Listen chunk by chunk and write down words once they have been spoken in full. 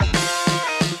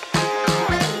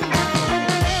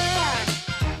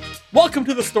Welcome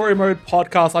to the Story Mode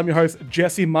Podcast. I'm your host,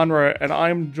 Jesse Munro, and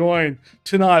I'm joined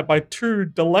tonight by two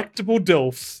delectable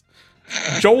DILFs,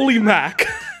 Jolie Mack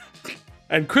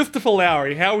and Christopher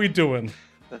Lowry. How are we doing?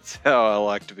 That's how I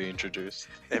like to be introduced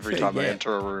every time I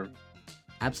enter a room.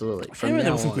 Absolutely.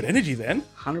 There was some good energy then.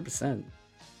 100%.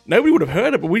 Nobody would have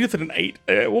heard it, but we just did an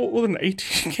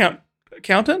 18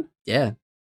 count-in? Yeah.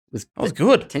 That was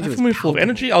good. Tension was That's when we were full of palpable.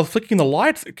 energy. I was flicking the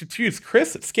lights. It confused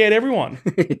Chris. It scared everyone.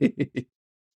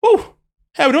 Woo!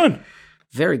 How we doing?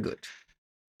 Very good.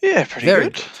 Yeah, pretty Very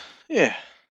good. Yeah.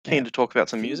 Keen to talk about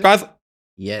some music. Guys,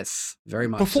 Yes, very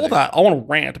much before so. that, I want to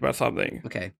rant about something.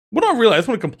 Okay. Well, not really. I just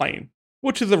want to complain,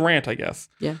 which is a rant, I guess.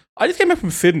 Yeah. I just came back from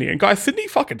Sydney, and guys, Sydney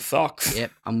fucking sucks.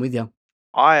 Yep, I'm with you.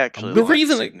 I actually The like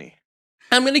reason- Sydney.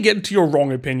 I'm going to get into your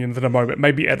wrong opinions in a moment.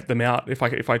 Maybe edit them out if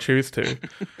I choose to.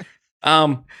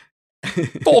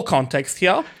 For context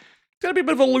here, it's going to be a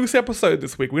bit of a loose episode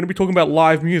this week. We're going to be talking about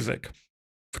live music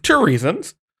for two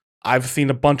reasons. I've seen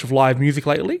a bunch of live music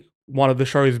lately. One of the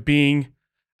shows being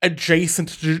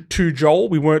adjacent to Joel.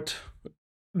 We weren't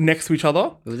next to each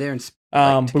other. We were there in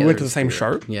We went to the same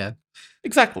show. Yeah.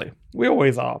 Exactly. We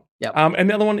always are. Yep. And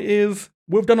the other one is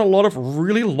we've done a lot of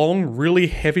really long, really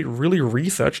heavy, really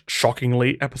researched,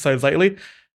 shockingly, episodes lately.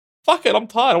 Fuck it, I'm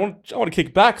tired. I want to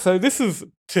kick back. So this is,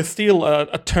 to steal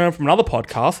a term from another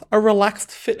podcast, a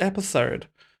relaxed fit episode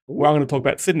where I'm going to talk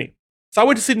about Sydney. So I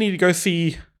went to Sydney to go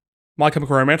see My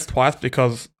Chemical Romance twice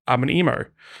because I'm an emo.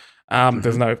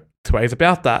 There's no two ways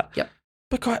about that. Yep.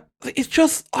 But guys, it's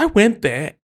just, I went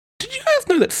there. Did you guys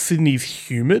know that Sydney's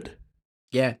humid?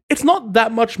 Yeah. It's not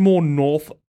that much more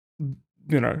north,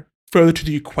 further to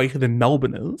the equator than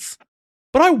Melbourne is.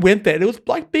 But I went there, and it was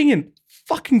like being in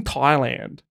fucking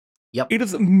Thailand. Yep. It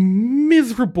is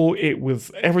miserable.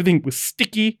 Everything was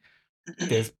sticky.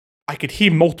 I could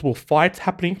hear multiple fights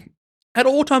happening at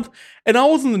all times. And I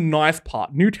was in the nice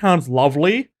part. Newtown's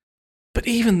lovely. But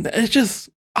even, it's just,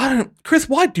 Chris,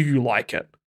 why do you like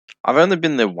it? I've only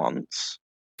been there once.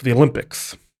 For the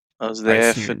Olympics. I was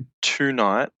there for assume. 2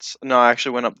 nights. No, I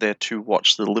actually went up there to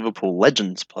watch the Liverpool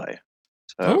Legends play.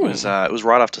 So it was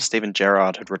right after Steven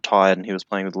Gerrard had retired and he was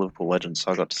playing with Liverpool Legends.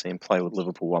 So I got to see him play with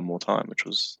Liverpool one more time, which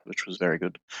was very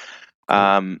good.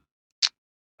 I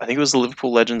think it was the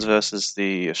Liverpool Legends versus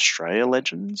the Australia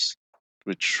Legends,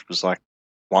 which was like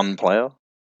one player.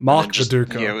 Mark And then just-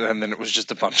 Viduka. Yeah, and then it was just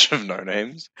a bunch of no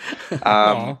names.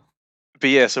 Aw. But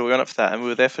yeah, so we went up for that, and we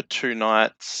were there for 2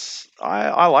 nights.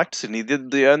 I liked Sydney.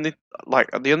 The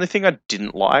only thing I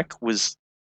didn't like was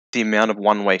the amount of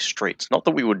one-way streets. Not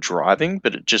that we were driving,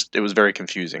 but it was very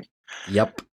confusing.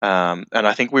 Yep. And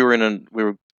I think we were in an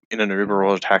Uber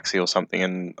or a taxi or something,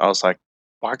 and I was like,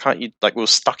 why can't you, like, we were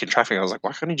stuck in traffic. I was like,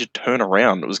 why can't you just turn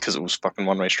around? It was because it was fucking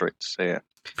one-way streets. So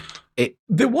yeah.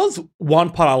 There was one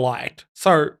part I liked.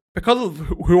 So, because of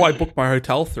who I booked my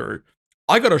hotel through,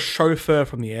 I got a chauffeur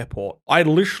from the airport. I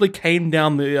literally came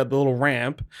down the little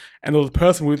ramp, and there was a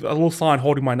person with a little sign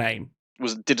holding my name.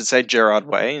 Did it say Gerard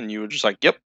Way? And you were just like,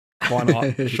 yep, Why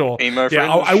not? Sure. emo Yeah,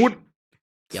 friend. I would.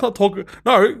 It's Yep. not talking.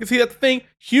 No, see that thing?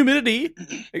 Humidity.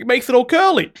 It makes it all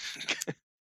curly.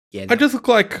 Yeah. I just look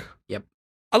like. Yep.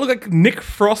 I look like Nick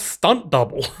Frost stunt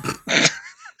double.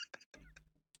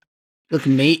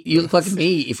 You look like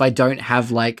me if I don't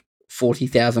have like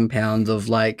 40,000 pounds of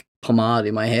like pomade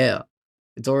in my hair.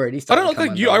 It's already I starting don't to look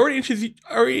come like you. I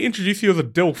already introduced you as a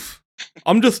DILF.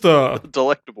 I'm just a.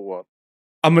 Delectable one.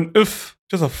 I'm an just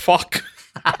a fuck.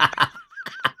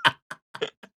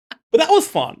 But that was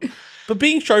fun. But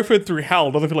being chauffeured through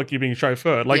hell doesn't feel like you're being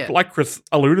chauffeured. Like Chris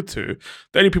alluded to,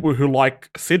 the only people who like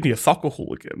Sydney are soccer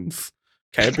hooligans.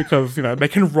 Okay, because they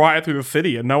can riot through the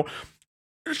city and no.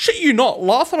 Shit you not.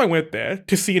 Last time I went there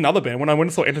to see another band, when I went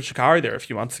and saw Enter Shikari there a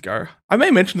few months ago, I may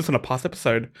have mentioned this in a past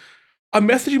episode. I'm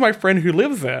messaging my friend who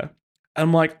lives there. And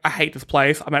I'm like, I hate this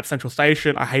place. I'm at Central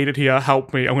Station. I hate it here.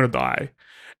 Help me. I'm going to die.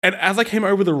 And as I came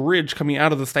over the ridge coming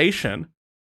out of the station,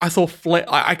 I saw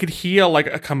I could hear like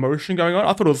a commotion going on.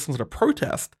 I thought it was some sort of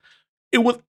protest. It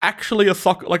was actually a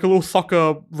little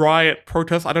soccer riot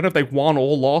protest. I don't know if they won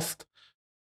or lost.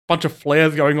 Bunch of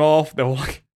flares going off. There were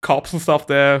like cops and stuff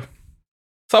there.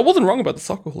 So I wasn't wrong about the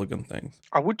soccer hooligan thing.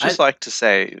 I would just like to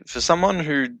say, for someone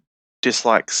who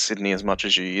dislikes Sydney as much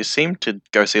as you seem to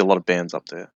go see a lot of bands up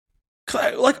there.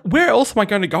 Where else am I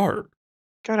going to go?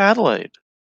 Go to Adelaide.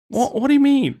 What do you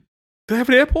mean? Do they have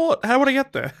an airport? How would I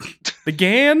get there? The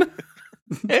GAN?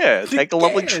 Yeah, take a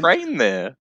lovely Again. train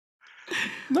there.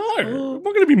 No, I'm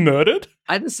not going to be murdered.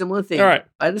 I had a similar thing. All right.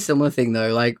 I had a similar thing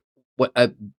though. Like what?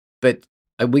 But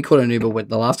we called an Uber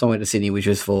the last time I went to Sydney, which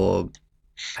was for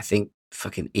I think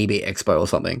fucking EB Expo or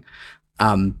something.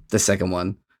 The second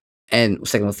one, and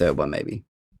second or third one maybe.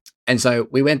 And so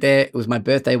we went there. It was my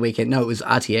birthday weekend. No, it was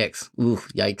RTX. Ooh,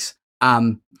 yikes.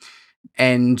 And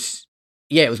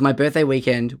yeah, it was my birthday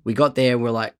weekend. We got there and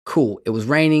we're like, cool. It was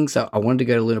raining, so I wanted to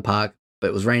go to Luna Park, but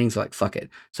it was raining, so like, fuck it.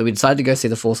 So we decided to go see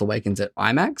The Force Awakens at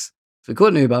IMAX. So we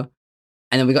caught an Uber,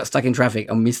 and then we got stuck in traffic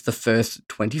and missed the first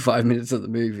 25 minutes of the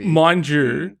movie. Mind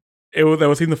you, they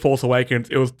was in The Force Awakens.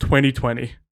 It was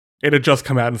 2020. It had just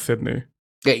come out in Sydney.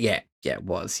 Yeah, it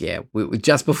was. Yeah, we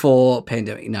just before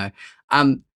pandemic. No,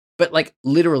 but like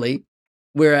literally,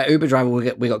 we're at Uber driver.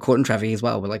 We got caught in traffic as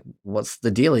well. We're like, what's the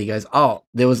deal? He goes, oh,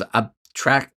 there was a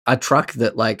truck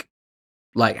that like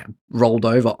rolled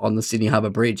over on the Sydney Harbour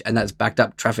Bridge, and that's backed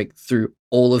up traffic through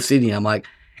all of Sydney. I'm like,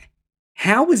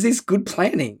 how is this good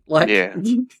planning? Like,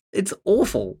 it's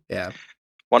awful. Yeah.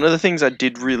 One of the things I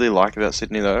did really like about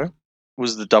Sydney though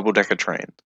was the double-decker train.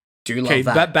 Do you love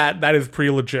that? That is pretty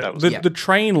legit. The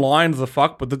train lines are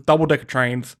fucked, but the double-decker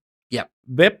trains,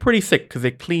 they're pretty sick because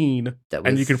they're clean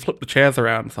and you can flip the chairs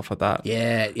around and stuff like that.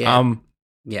 Yeah.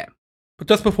 Yeah. But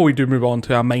just before we do move on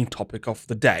to our main topic of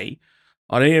the day,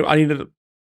 I need to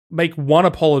make one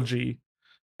apology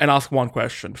and ask one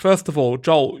question. First of all,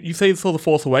 Joel, you say you saw The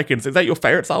Force Awakens. Is that your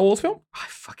favorite Star Wars film?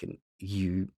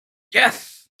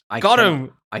 Yes! Got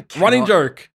him! Running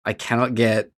joke. I cannot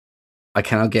get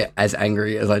as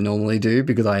angry as I normally do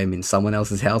because I am in someone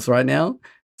else's house right now.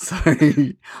 So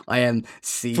I am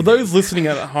seething. For those listening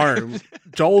at home,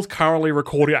 Joel's currently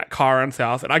recording at Kyron's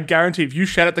house, and I guarantee if you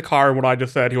shout at the Kyron what I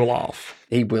just said, he'll laugh.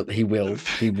 He would.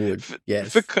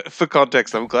 Yes. For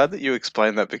context, I'm glad that you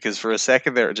explained that because for a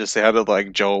second there it just sounded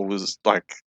like Joel was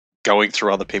like going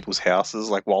through other people's houses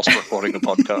like whilst recording the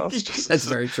podcast. That's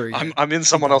very true. I'm in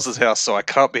someone else's house, so I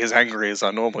can't be as angry as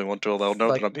I normally want to, or they'll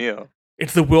know that I'm here.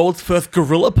 It's the world's first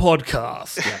gorilla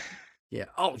podcast. Yeah.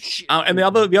 Oh shit. And the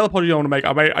other apology I want to make,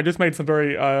 I just made some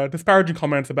very disparaging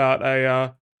comments about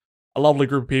a lovely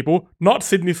group of people. Not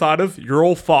Sydney-siders, you're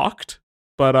all fucked,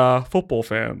 but football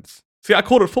fans. See, I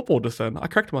called it football just then. I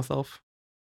corrected myself.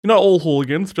 You're not all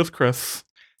hooligans, just Chris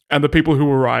and the people who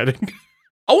were rioting.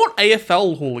 I want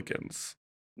AFL hooligans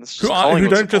who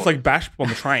don't just like bash people on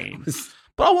the train.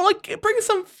 But I want like bring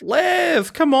some flares.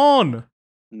 Come on.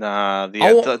 Nah, the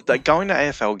going to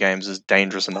AFL games is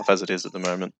dangerous enough as it is at the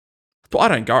moment. But I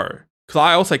don't go because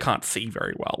I also can't see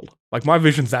very well. Like my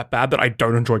vision's that bad that I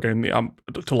don't enjoy going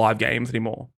to live games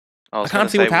anymore. I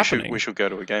can't see what's happening. We should go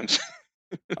to a game.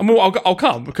 I mean, I'll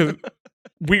come because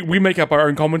we make up our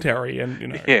own commentary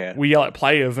and we yell at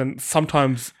players and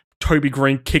sometimes Toby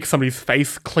Green kicks somebody's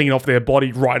face clean off their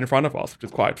body right in front of us, which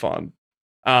is quite fun.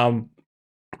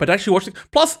 But actually watching,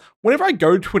 plus whenever I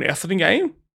go to an Essendon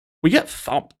game, we get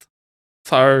thumped.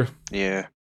 So yeah,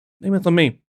 maybe it's on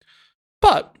me.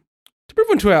 But to move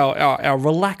on to our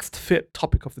relaxed fit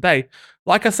topic of the day,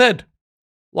 like I said,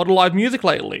 a lot of live music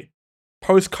lately.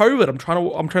 Post-COVID, I'm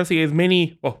trying to see as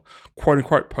many, well, quote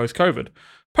unquote post-COVID,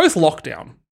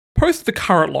 post-lockdown, post the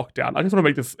current lockdown. I just want to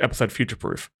make this episode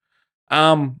future-proof.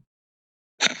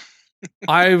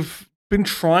 I've been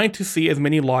trying to see as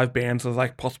many live bands as I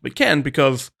possibly can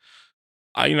because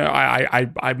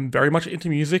I'm very much into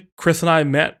music. Chris and I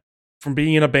met from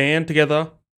being in a band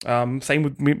together. Same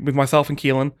with myself and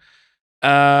Keelan.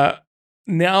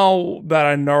 Now that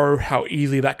I know how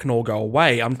easily that can all go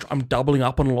away, I'm doubling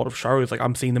up on a lot of shows. Like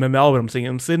I'm seeing them in Melbourne, I'm seeing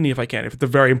them in Sydney if I can. If it's a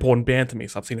very important band to me,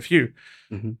 so I've seen a few.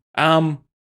 Mm-hmm.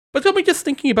 But got me just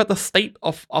thinking about the state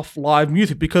of live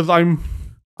music because I'm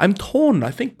torn.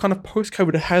 I think kind of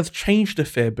post-COVID it has changed a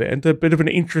fair bit and a bit of an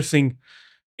interesting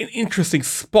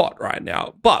spot right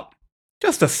now. But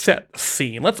just to set the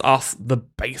scene, let's ask the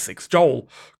basics. Joel,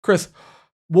 Chris,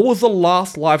 what was the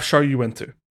last live show you went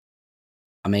to?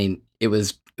 I mean, it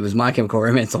was My Chemical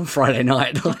Romance on Friday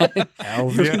night.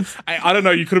 Hell yeah. I don't know.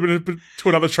 You could have been to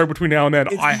another show between now and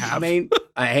then. I have. I mean,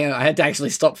 I had to actually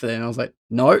stop for that, and I was like,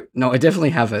 no, I definitely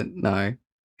haven't. No.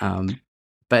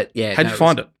 But yeah. How'd you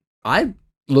find it? I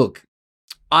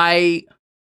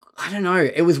don't know.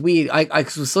 It was weird. I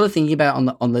was sort of thinking about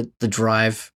on the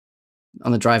drive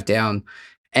down,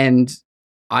 and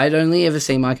I'd only ever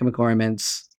seen My Chemical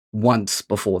Romance once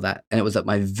before that, and it was at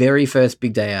my very first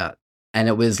big day out, and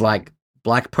it was like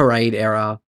Black Parade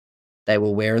era. They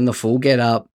were wearing the full get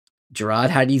up. Gerard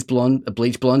had his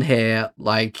bleach blonde hair.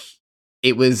 Like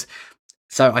it was.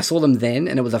 So I saw them then,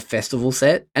 and it was a festival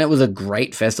set, and it was a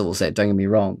great festival set. Don't get me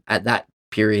wrong. At that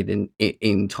period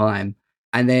in time.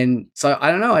 And then, so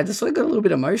I don't know, I just sort of got a little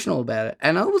bit emotional about it.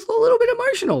 And I was a little bit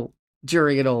emotional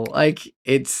during it all. Like,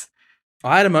 I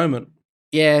had a moment.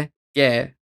 Yeah,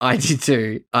 I did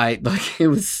too. I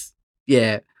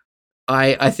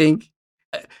think,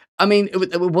 I mean,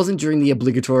 it wasn't during the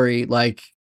obligatory, like,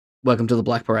 Welcome to the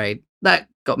Black Parade. That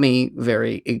got me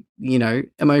very,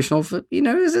 emotional for,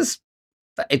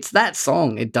 it's that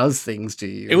song. It does things to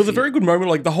you. It was a very good moment.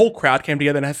 Like the whole crowd came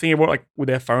together and seeing everyone like with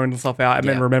their phones and stuff out, and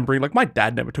then remembering like my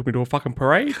dad never took me to a fucking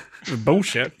parade. It was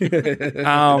bullshit.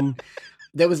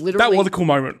 There was literally that was a cool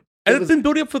moment, and it's been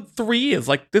building up for 3 years.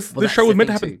 Like this show was meant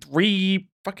to happen 3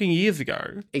 fucking years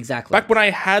ago. Exactly. Back when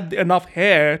I had enough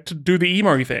hair to do the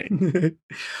emo thing.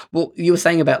 Well, you were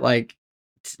saying about like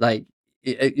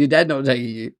your dad not taking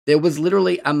you. There was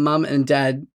literally a mum and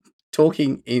dad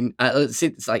talking in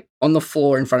it's like on the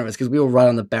floor in front of us because we were right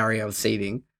on the barrier of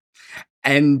seating,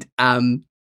 and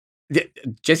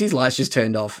Jesse's lights just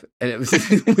turned off, and it was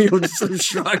we all just sort of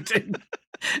shrugged. And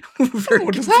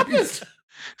what just happened?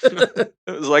 It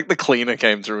was like the cleaner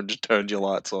came through and just turned your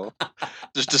lights off.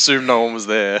 Just assumed no one was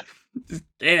there. Just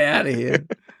get out of here.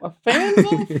 My fans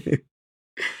off.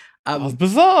 That was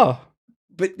bizarre.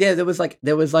 But yeah, there was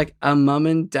like a mum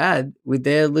and dad with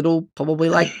their little, probably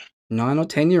like 9 or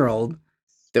 10-year-old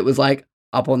that was like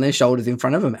up on their shoulders in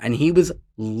front of him, and he was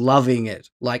loving it,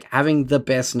 like having the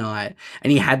best night.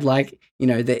 And he had like,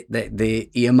 the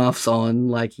earmuffs on,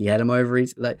 like he had them over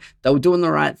his, like they were doing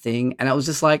the right thing. And I was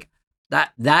just like,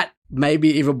 that made me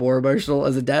even more emotional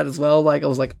as a dad as well. Like I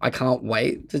was like, I can't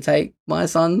wait to take my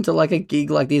son to like a gig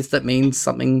like this that means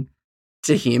something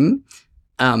to him.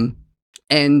 And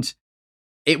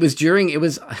it was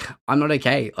I'm Not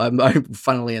Okay.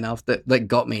 Funnily enough, that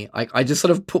got me. I just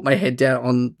sort of put my head down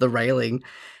on the railing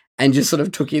and just sort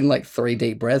of took in like 3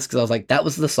 deep breaths because I was like, that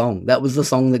was the song. That was the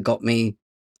song that got me.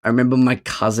 I remember my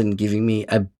cousin giving me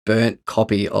a burnt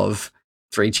copy of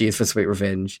 3 Cheers for Sweet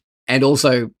Revenge, and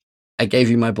also I gave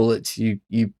you my bullets. You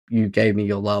gave me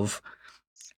your love,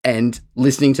 and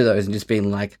listening to those and just being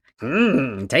like,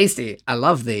 tasty. I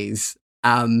love these.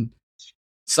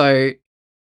 So.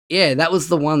 Yeah, that was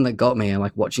the one that got me. And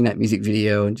like watching that music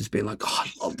video and just being like, oh,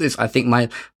 I love this. I think my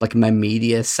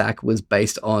media sack was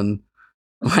based on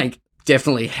like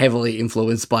definitely heavily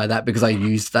influenced by that because I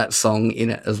used that song in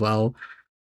it as well.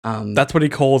 That's what he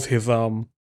calls his the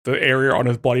area on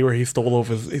his body where he stole off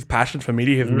his passion for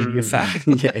media, his media sack.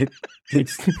 Yeah,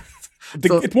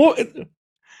 it's more.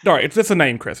 No, it's just a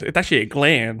name, Chris. It's actually a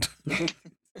gland.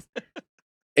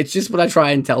 It's just what I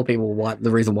try and tell people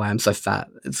the reason why I'm so fat.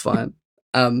 It's fine.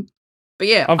 But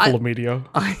yeah, I'm full of media.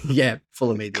 Yeah,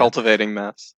 full of media. Cultivating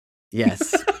mass.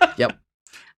 Yes. Yep.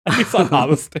 It's like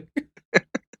harvesting.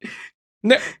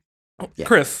 Now,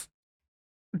 Chris,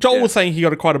 Joel was saying he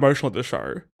got quite emotional at the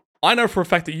show. I know for a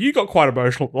fact that you got quite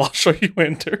emotional at the last show you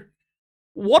went to.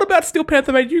 What about Steel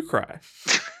Panther made you cry?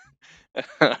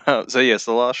 So yes,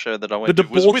 the last show that I went to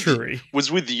was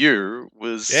with you.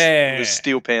 Was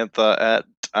Steel Panther at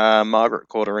Margaret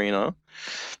Court Arena.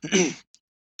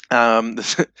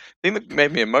 The thing that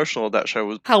made me emotional at that show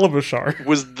was hell of a show.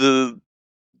 Was the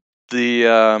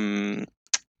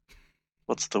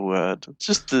what's the word?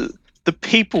 Just the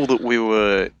people that we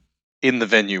were in the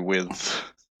venue with.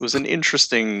 It was an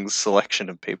interesting selection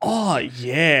of people. Oh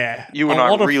yeah, you and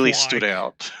I really stood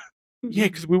out. Yeah,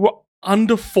 because we were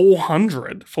under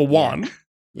 400 for one.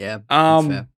 Yeah.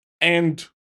 And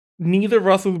neither of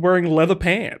us was wearing leather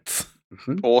pants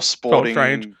or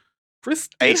sporting. Chris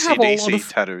did AC/DC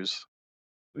tattoos.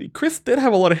 Chris did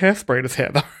have a lot of hairspray in his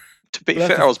hair, though. To be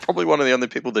fair, I was probably one of the only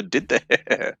people that did their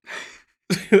hair.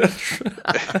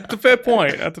 That's a fair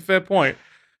point.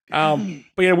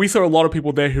 But yeah, we saw a lot of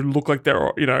people there who looked like they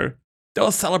were, they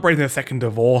were celebrating their second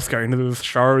divorce going to this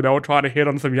show. They were trying to hit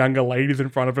on some younger ladies in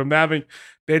front of them. They're having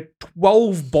their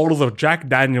 12 bottles of Jack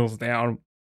Daniels down.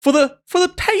 For the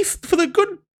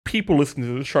good people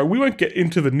listening to the show, we won't get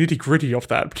into the nitty gritty of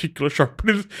that particular show,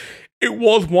 but it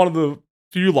was one of the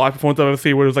few live performances I've ever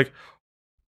seen where it was like,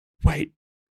 wait,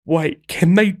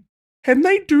 can they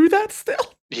do that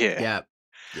still? Yeah.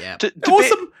 There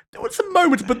were some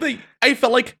moments, but I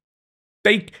felt like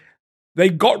they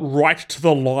got right to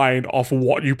the line of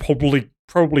what you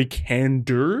probably can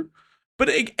do. But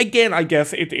again, I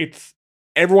guess it's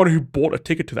everyone who bought a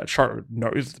ticket to that show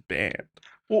knows the band.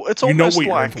 Well, it's almost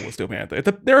like Steel Panther.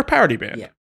 They're a parody band. Yeah.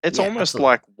 It's almost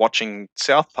like watching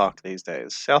South Park these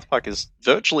days. South Park is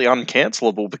virtually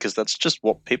uncancelable because that's just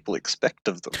what people expect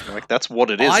of them. Like that's what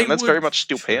it is, and that's very much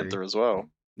Steel Panther as well.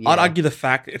 Yeah. I'd argue the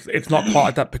fact it's not quite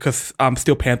like that because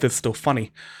Steel Panther's still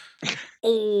funny.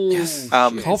 Oh, yes.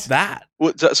 Of that.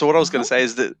 So what I was going to say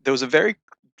is that there was a very,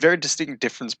 very distinct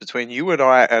difference between you and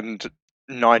I and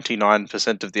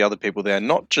 99% of the other people there.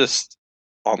 Not just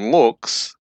on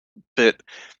looks, but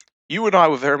you and I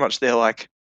were very much there. Like,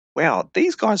 wow,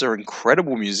 these guys are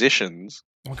incredible musicians.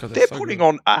 They're so putting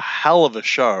on a hell of a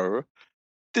show.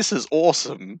 This is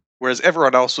awesome. Whereas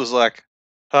everyone else was like,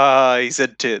 he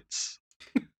said tits.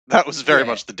 That was very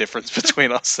much the difference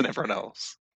between us and everyone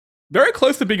else. Very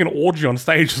close to being an orgy on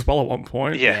stage as well at one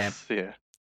point. Yeah.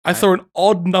 I saw an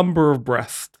odd number of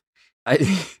breasts.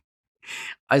 I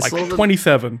like saw them,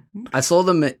 27. I saw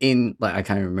them in, like, I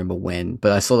can't remember when,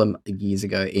 but I saw them years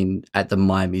ago at the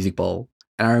My Music Bowl.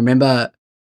 And I remember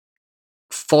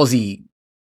Fozzy,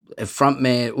 a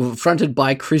frontman, fronted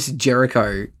by Chris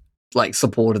Jericho, like,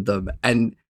 supported them.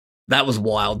 And that was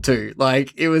wild too.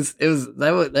 Like,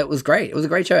 that was great. It was a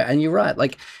great show. And you're right.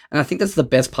 Like, and I think that's the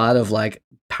best part of, like,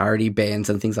 parody bands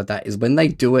and things like that is when they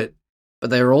do it, but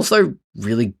they're also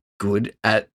really good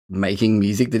at making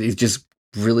music that is just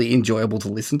really enjoyable to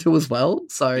listen to as well.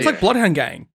 So it's like Bloodhound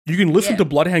Gang. You can listen to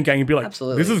Bloodhound Gang and be like,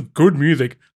 absolutely, this is good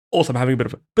music. Also, I'm having a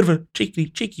bit of a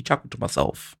cheeky chuckle to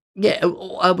myself. Yeah,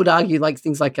 I would argue like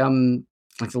things like The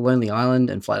Lonely Island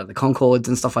and Flight of the Conchords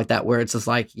and stuff like that, where it's just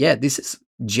like, yeah, this is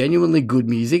genuinely good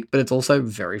music, but it's also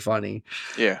very funny.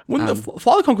 Yeah. Flight of the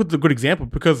Conchords is a good example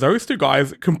because those two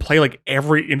guys can play like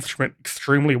every instrument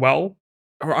extremely well.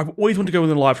 I've always wanted to go in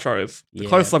the live shows. The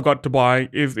closest I've got to buy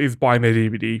is buying their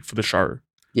DVD for the show.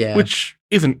 Yeah. Which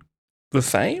isn't the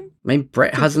same. I mean,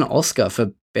 Brett has an Oscar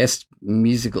for best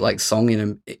musical, like, song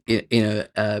in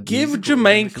a give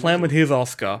Jermaine Clement his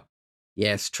Oscar.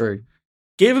 Yes, true.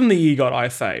 Give him the EGOT, I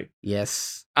say.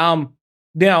 Yes.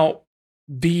 Now,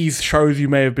 these shows you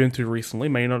may have been to recently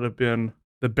may not have been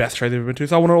the best shows you've been to,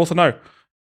 so I want to also know.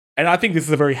 And I think this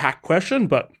is a very hack question,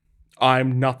 but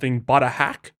I'm nothing but a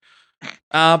hack.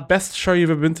 Best show you've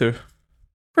ever been to,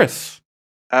 Chris?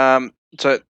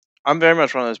 So I'm very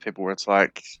much one of those people where it's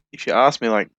like, if you ask me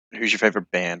like, who's your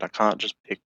favorite band, I can't just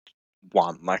pick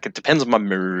one. Like, it depends on my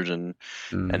mood and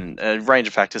a range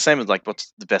of factors. Same as like,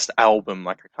 what's the best album?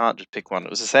 Like, I can't just pick one.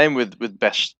 It was the same with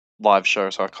best live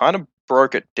show. So I kind of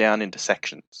broke it down into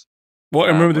sections. Well,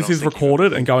 and remember, this is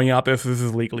recorded and going out there, so this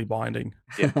is legally binding.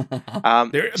 Yeah.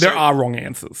 There are wrong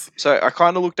answers. So I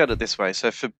kind of looked at it this way.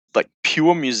 So for like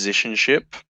pure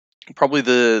musicianship, probably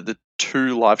the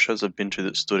two live shows I've been to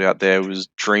that stood out there was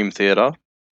Dream Theater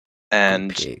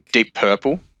and Deep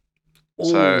Purple.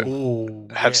 So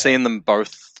have seen them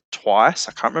both twice.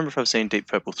 I can't remember if I've seen Deep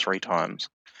Purple 3 times.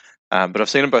 But I've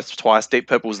seen them both twice. Deep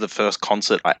Purple was the first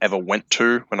concert I ever went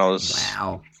to when I was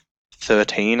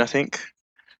 13, I think.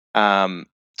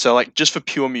 So like just for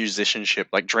pure musicianship,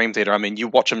 like Dream Theater, I mean, you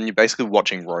watch them and you're basically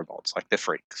watching robots. Like, they're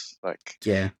freaks. Like,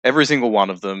 every single one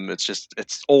of them,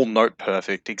 it's all note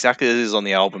perfect, exactly as it is on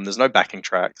the album. There's no backing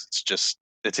tracks.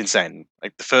 It's insane.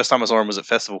 Like, the first time I saw them was at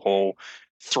Festival Hall,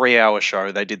 3-hour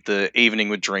show. They did the Evening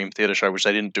with Dream Theater show, which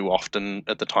they didn't do often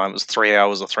at the time. It was 3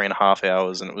 hours or 3.5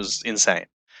 hours, and it was insane.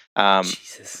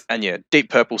 Jesus. And yeah, Deep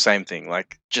Purple, same thing.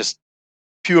 Like, just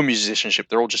pure musicianship.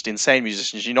 They're all just insane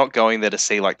musicians. You're not going there to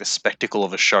see like the spectacle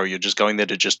of a show. You're just going there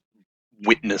to just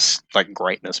witness like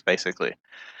greatness, basically.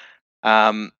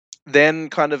 Then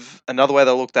kind of another way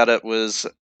they looked at it was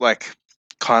like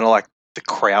kind of like the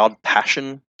crowd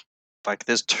passion. Like,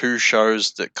 there's two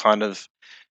shows that kind of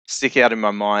stick out in my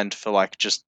mind for like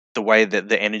just the way that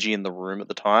the energy in the room at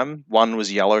the time. One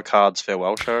was Yellow Card's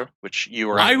farewell show, which you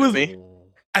were in with me.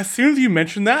 As soon as you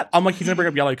mentioned that, I'm like, he's gonna bring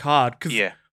up Yellow Card,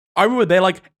 because I remember they're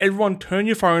like, everyone turn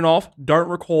your phone off, don't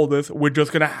record this, we're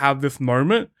just going to have this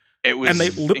moment. It was and they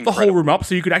lit the whole room up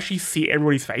so you could actually see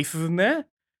everybody's faces in there.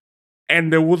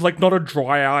 And there was like not a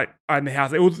dry eye in the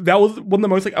house. That was one of the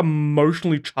most like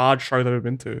emotionally charged shows I've ever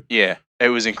been to. Yeah, it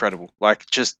was incredible. Like,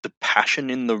 just the passion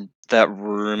in that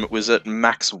room. It was at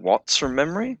Max Watts from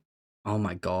memory. Oh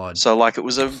my god! So like, it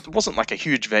wasn't like a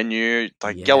huge venue.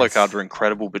 Like, Yellow Card were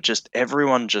incredible, but just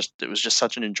everyone it was just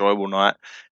such an enjoyable night.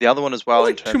 The other one as well.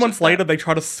 Like, 2 months later, they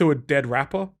tried to sue a dead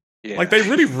rapper. Yeah. Like, they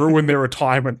really ruined their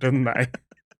retirement, didn't they?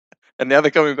 And now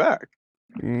they're coming back.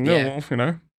 Yeah,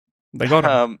 well, they got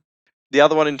him. The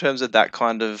other one in terms of that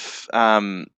kind of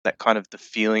the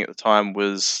feeling at the time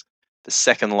was the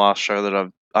second last show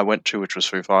that I went to, which was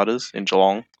Foo Fighters in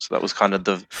Geelong. So that was kind of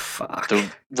the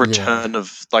return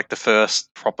of like the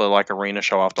first proper like arena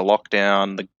show after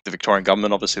lockdown. The Victorian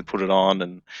government obviously put it on,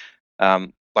 and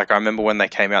like, I remember when they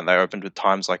came out and they opened with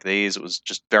Times Like These, it was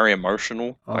just very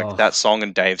emotional. Like, that song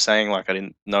and Dave saying like, I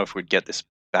didn't know if we'd get this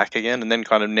back again. And then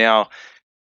kind of now,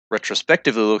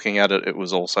 retrospectively looking at it, it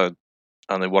was also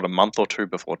only a month or two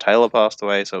before Taylor passed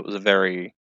away. So it was a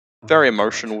very, very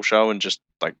emotional show, and just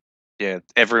like,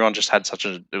 everyone just had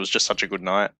it was just such a good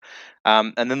night.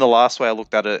 And then the last way I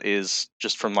looked at it is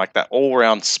just from like that all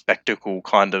around spectacle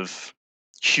kind of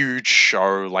huge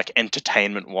show, like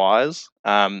entertainment wise.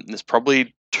 There's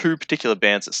probably 2 particular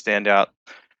bands that stand out.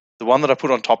 The one that I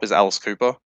put on top is Alice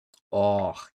Cooper.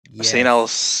 Oh, yes. I've seen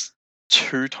Alice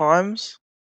 2 times.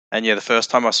 And the first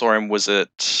time I saw him was at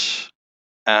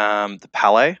the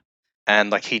Palais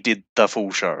and like he did the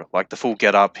full show, like the full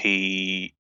get up.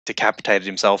 He decapitated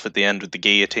himself at the end with the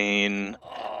guillotine.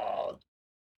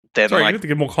 Then, sorry, you need to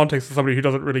give more context to somebody who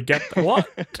doesn't really get that. What?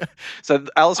 So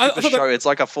Alice Cooper show, it's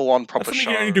like a full-on proper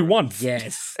show. You only do once.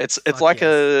 Yes. It's like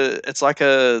a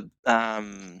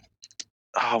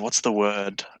what's the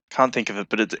word? Can't think of it,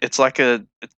 but it's like a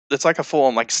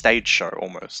full-on like stage show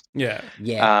almost. Yeah.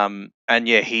 Yeah. And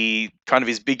yeah, he kind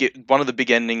of one of the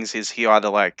big endings is he either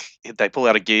like they pull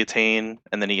out a guillotine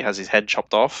and then he has his head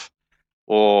chopped off,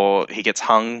 or he gets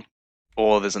hung,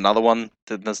 or there's another one.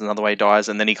 There's another way he dies,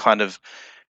 and then he kind of.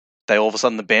 They all of a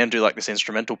sudden the band do like this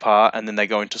instrumental part, and then they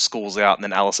go into Schools Out, and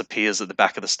then Alice appears at the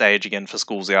back of the stage again for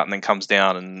Schools Out, and then comes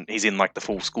down, and he's in like the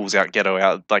full Schools Out ghetto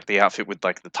out, like the outfit with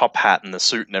like the top hat and the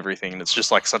suit and everything, and it's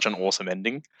just like such an awesome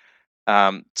ending.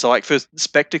 So like for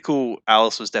spectacle,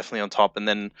 Alice was definitely on top, and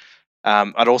then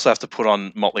I'd also have to put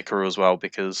on Motley Crue as well,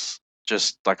 because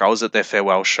just like I was at their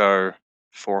farewell show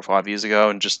 4 or 5 years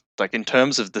ago, and just like in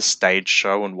terms of the stage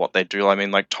show and what they do, I mean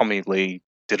like Tommy Lee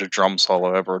did a drum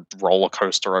solo over a roller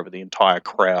coaster over the entire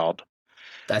crowd.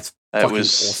 That's fucking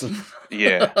awesome.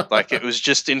 Yeah, like it was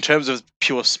just in terms of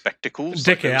pure spectacles.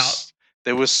 Dick out.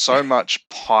 There was so much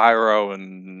pyro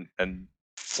and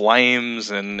flames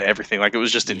and everything. Like it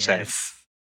was just insane.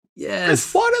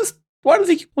 Yes. Why does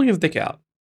he keep pulling his dick out?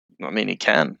 I mean, he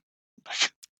can.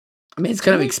 I mean, it's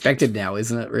kind of expected now,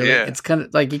 isn't it? Really, yeah. It's kind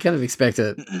of like you kind of expect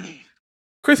it.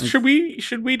 Chris, should we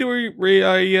do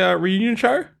a reunion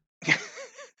show?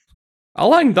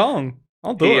 Alang Dong.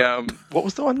 I'll do it. What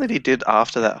was the one that he did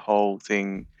after that whole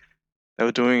thing? They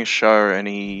were doing a show and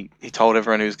he told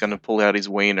everyone he was going to pull out his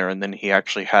wiener, and then he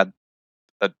actually had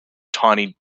a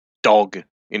tiny dog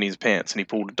in his pants and he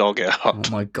pulled a dog out. Oh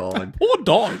my god. Poor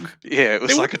dog. Yeah, it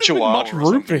was like a chihuahua. Much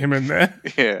room for him in there.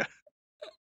 Yeah.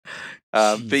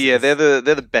 But yeah, they're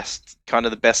the best, kind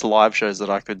of the best live shows that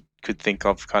I could think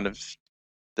of, kind of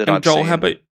that I've Joel, seen.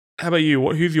 how about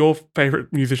you? Who's your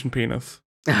favorite musician penis?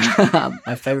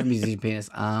 My favorite musician penis.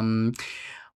 Well,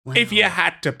 if you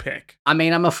had to pick. I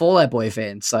mean, I'm a Fall Out Boy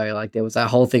fan, so like there was that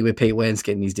whole thing with Pete Wentz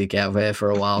getting his dick out there for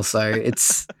a while. So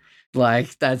it's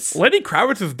like that's Lenny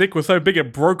Kravitz's dick was so big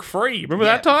it broke free. Remember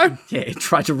that time? Yeah, he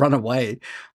tried to run away.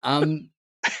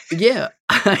 Yeah,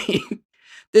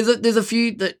 there's a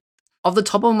few that off the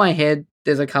top of my head.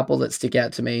 There's a couple that stick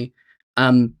out to me.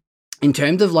 In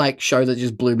terms of like show that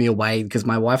just blew me away, because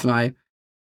my wife and I.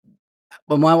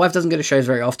 Well, my wife doesn't go to shows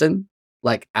very often,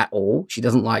 like at all. She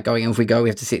doesn't like going. And if we go, we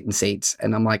have to sit in seats.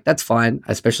 And I'm like, that's fine,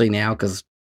 especially now because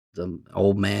I'm an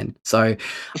old man. So,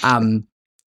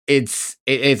 it's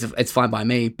fine by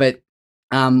me. But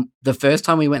the first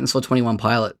time we went and saw 21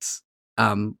 Pilots,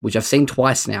 which I've seen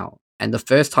twice now, and the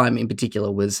first time in particular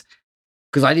was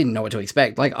because I didn't know what to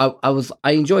expect. Like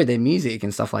I enjoyed their music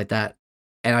and stuff like that,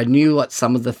 and I knew what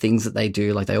some of the things that they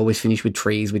do. Like they always finish with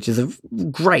Trees, which is a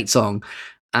great song.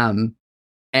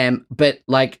 But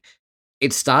like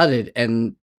it started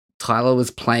and Tyler was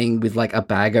playing with like a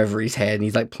bag over his head and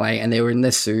he's like playing and they were in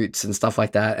their suits and stuff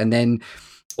like that. And then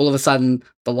all of a sudden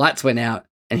the lights went out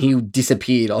and he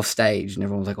disappeared off stage and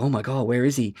everyone was like, oh my God, where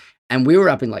is he? And we were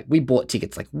up in we bought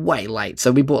tickets like way late.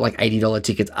 So we bought like $80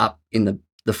 tickets up in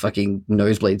the fucking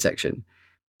nosebleed section.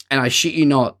 And I shit you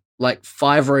not, like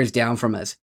 5 rows down from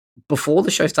us. Before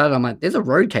the show started, I'm like, there's a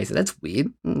road case. That's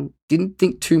weird. Didn't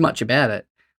think too much about it.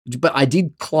 But I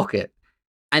did clock it.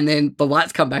 And then the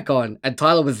lights come back on and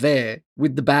Tyler was there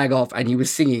with the bag off and he was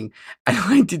singing. And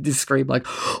I did this scream like,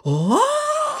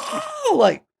 oh,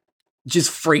 like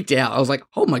just freaked out. I was like,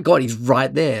 oh my God, he's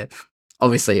right there.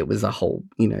 Obviously it was a whole,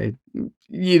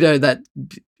 that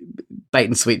bait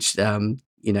and switch,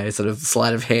 sort of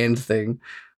sleight of hand thing.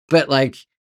 But like,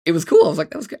 it was cool. I was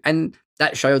like, that was good. And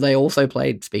that show, they also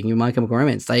played, speaking of My Chemical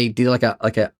Romance, they did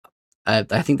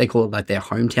I think they call it like their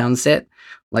hometown set,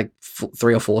 like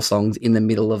 3 or 4 songs in the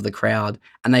middle of the crowd.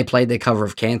 And they played their cover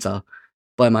of Cancer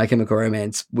by My Chemical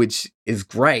Romance, which is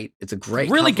great. It's a great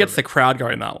It really gets the crowd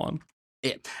going, that one.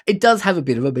 It does have a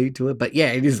bit of a beat to it, but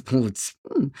yeah, it is. But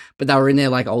they were in their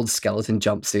like old skeleton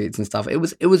jumpsuits and stuff. It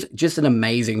was just an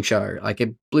amazing show. Like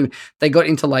it blew. They got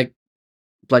into like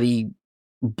bloody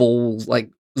balls, like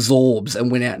Zorbs,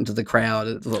 and went out into the crowd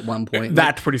at one point.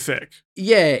 That's pretty sick.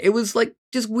 Yeah, it was like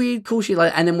just weird, cool shit.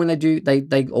 Like, and then when they do,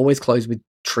 they always close with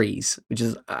Trees, which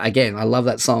is again, I love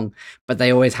that song. But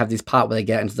they always have this part where they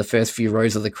get into the first few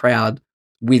rows of the crowd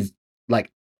with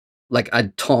like a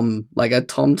tom like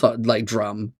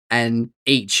drum and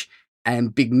each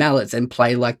and big mallets and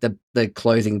play like the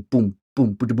closing boom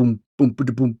boom boom boom boom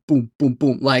boom boom boom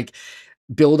boom like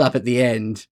build up at the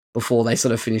end before they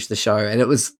sort of finish the show. And it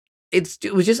was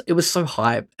so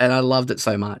hype and I loved it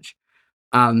so much.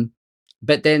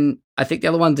 But then I think the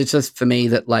other one that's just for me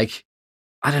that like,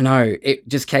 I don't know, it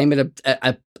just came at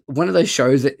a one of those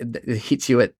shows that hits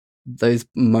you at those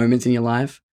moments in your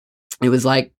life. It was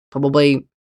like probably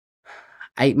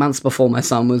 8 months before my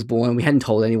son was born. We hadn't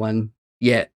told anyone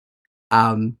yet.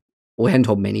 We hadn't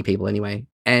told many people anyway.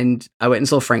 And I went and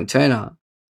saw Frank Turner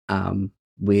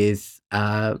with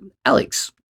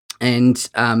Alex. And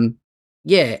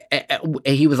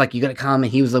he was like, you got to come.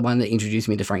 And he was the one that introduced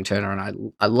me to Frank Turner.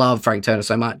 And I love Frank Turner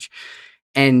so much.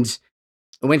 And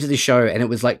I went to this show and it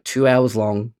was like 2 hours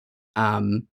long.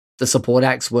 The support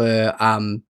acts were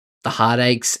the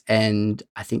Heartaches and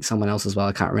I think someone else as well.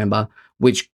 I can't remember.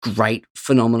 Which great,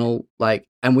 phenomenal. Like,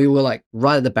 and we were like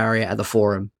right at the barrier at the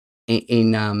Forum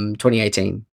in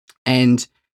 2018. And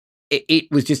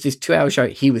it was just this 2 hour show.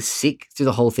 He was sick through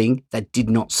the whole thing. That did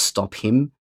not stop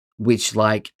him, which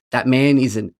like that man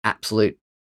is an absolute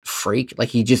freak. Like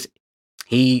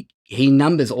he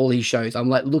numbers all his shows. I'm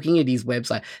like looking at his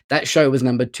website. That show was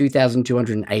number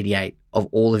 2,288 of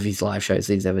all of his live shows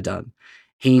that he's ever done.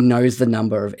 He knows the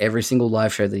number of every single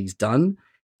live show that he's done.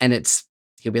 And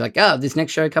he'll be like, this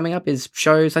next show coming up is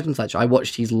show such and such. I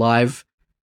watched his live,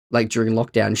 like during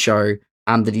lockdown show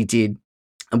that he did,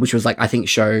 which was like, I think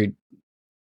show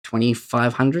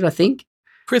 2,500, I think.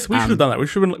 Chris, we should have done that. We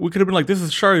could have been like, this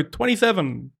is show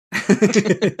 27.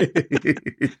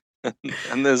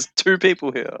 And there's 2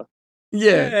 people here.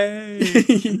 Yeah.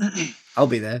 I'll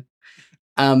be there.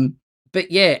 But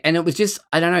yeah, and it was just,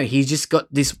 I don't know, he's just got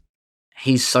this,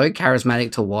 he's so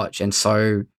charismatic to watch and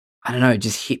so, I don't know, it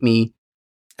just hit me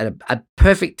at a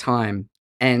perfect time.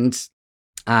 And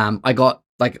I got,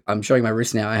 like, I'm showing my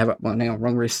wrist now. I have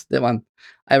wrong wrist. That one.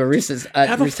 I have a wrist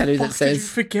tattoo that says. Did you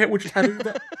forget which tattoo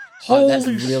that? Holy that's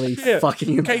really shit.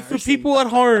 Fucking embarrassing. Okay, for people at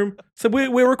home, so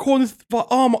we're recording this. But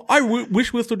I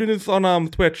wish we were still doing this on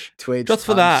Twitch. Just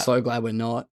for that. I'm so glad we're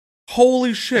not.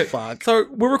 Holy shit! Fuck. So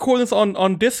we're recording this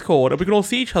on Discord, and we can all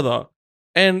see each other.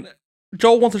 And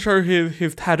Joel wants to show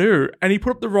his tattoo, and he put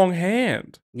up the wrong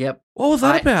hand. Yep. What was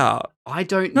that about? I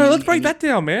don't. No, let's break that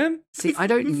down, man. See, I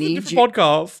don't need you.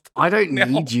 Podcast. I don't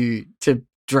need you to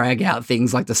drag out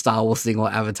things like the Star Wars thing or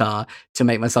Avatar to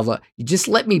make myself like. You just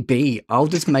let me be. I'll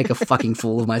just make a fucking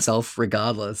fool of myself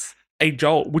regardless. Hey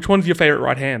Joel, which one's your favorite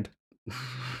right hand?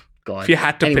 God. If you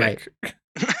had to pick,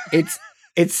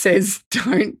 it says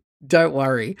don't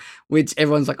worry, which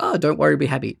everyone's like, oh, don't worry, be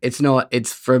happy. It's not.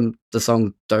 It's from the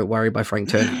song "Don't Worry" by Frank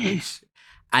Turner. Which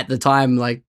at the time,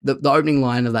 like the opening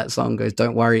line of that song goes,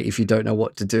 "Don't worry if you don't know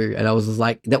what to do," and I was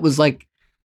like, that was like,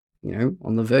 you know,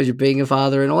 on the verge of being a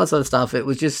father and all that sort of stuff. It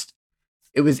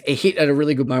hit at a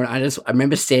really good moment. I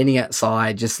remember standing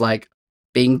outside, just like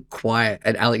being quiet,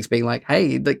 and Alex being like,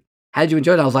 "Hey, like, how'd you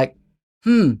enjoy it?" And I was like,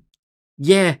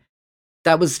 yeah,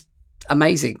 that was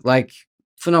amazing, like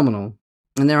phenomenal.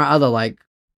 And there are other like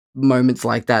moments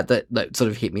like that sort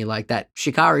of hit me, like that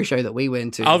Shikari show that we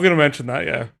went to. I was going to mention that,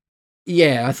 yeah.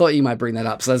 Yeah, I thought you might bring that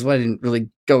up, so that's why I didn't really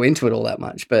go into it all that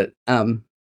much. But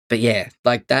yeah,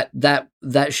 like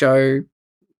that show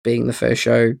being the first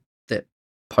show that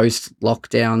post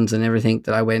lockdowns and everything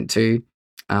that I went to,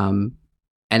 and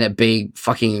it being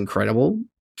fucking incredible.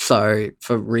 So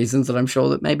for reasons that I'm sure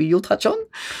that maybe you'll touch on.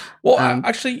 Well,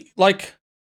 actually, like,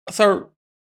 so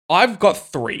I've got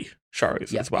 3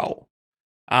 shows as well.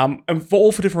 And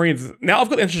for different reasons. Now I've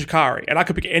got Enter Shikari, and I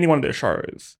could pick any one of their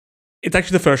shows. It's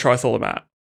actually the first show I saw them at.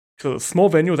 Because a small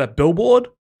venue was at Billboard.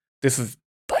 This is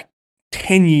like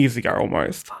 10 years ago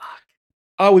almost. Fuck.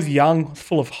 I was young,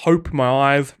 full of hope in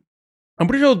my eyes. I'm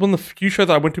pretty sure it was one of the few shows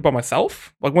that I went to by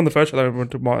myself. Like one of the first shows I went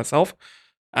to by myself.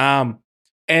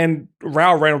 And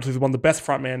Rao Reynolds is one of the best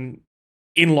frontmen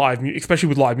in live music, especially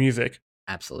with live music.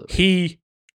 Absolutely. He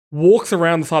walks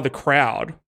around the side of the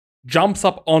crowd, jumps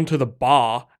up onto the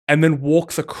bar, and then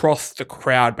walks across the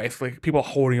crowd, basically. People are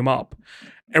holding him up.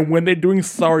 And when they're doing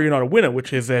Sorry You're Not a Winner,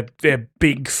 which is their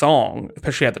big song,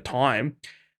 especially at the time,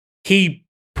 he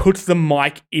puts the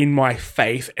mic in my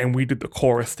face and we did the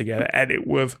chorus together. And it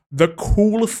was the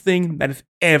coolest thing that has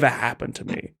ever happened to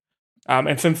me.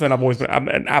 And since then, I've always been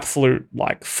an absolute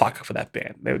like sucker for that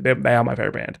band. They are my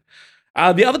favorite band.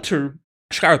 The other 2,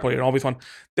 Shikari was probably an obvious one.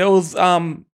 There was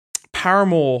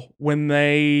Paramore when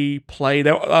they played.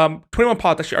 21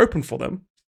 Pilots actually opened for them.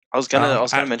 I was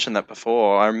gonna mention that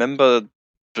before. I remember,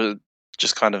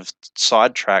 just kind of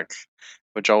sidetrack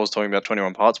where Joel was talking about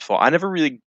 21 Pilots before. I never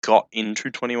really got into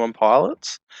 21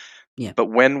 Pilots. Yeah. But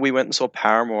when we went and saw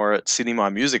Paramore at Sydney My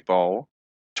Music Bowl,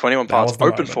 21 Pilots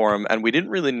opened for them, and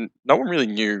no one really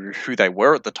knew who they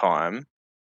were at the time.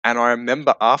 And I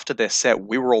remember after their set,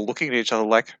 we were all looking at each other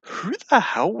like, who the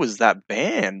hell was that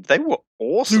band? They were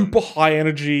awesome. Super high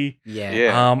energy. Yeah.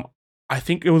 Yeah. I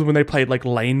think it was when they played like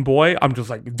Lane Boy. I'm just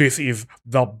like, this is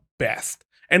the best.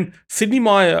 And Sydney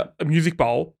Myer Music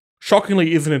Bowl,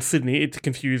 shockingly, isn't in Sydney. It's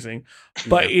confusing,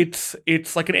 but it's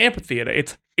like an amphitheater.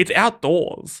 It's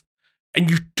outdoors, and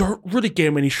you don't really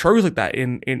get many shows like that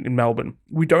in Melbourne.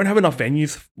 We don't have enough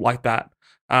venues like that.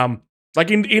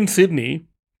 Like in Sydney,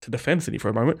 to defend Sydney for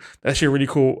a moment, there's actually a really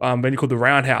cool venue called the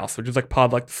Roundhouse, which is like part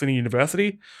of like the Sydney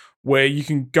University, where you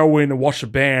can go in and watch a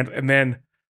band and then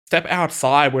step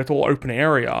outside where it's all open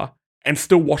area and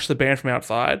still watch the band from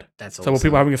outside. That's awesome. So when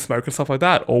people are having a smoke and stuff like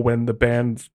that, or when the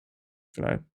bands,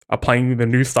 are playing the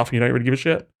new stuff and you don't really give a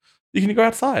shit, you can go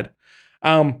outside.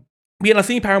 Yeah, and I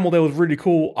seen Paramore there was really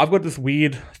cool. I've got this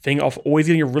weird thing of always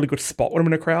getting a really good spot when I'm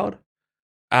in a crowd.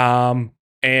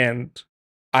 And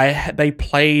they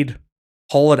played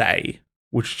Holiday,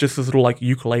 which is just this little like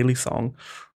ukulele song,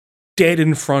 dead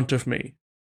in front of me.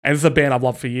 And it's a band I've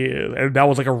loved for years. And that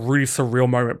was like a really surreal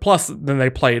moment. Plus, then they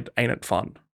played Ain't It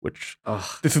Fun, which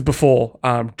this is before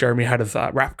Jeremy had his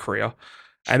rap career.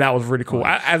 And that was really cool.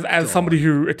 As somebody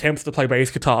who attempts to play bass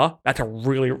guitar, that's a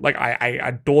really, like, I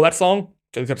adore that song.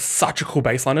 It's got such a cool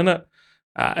bass line in it.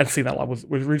 And seeing that live was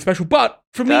really special. But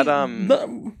for me,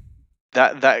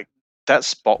 that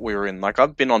spot we were in, like,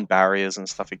 I've been on barriers and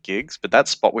stuff at gigs, but that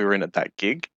spot we were in at that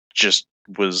gig just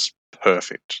was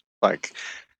perfect. Like,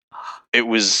 it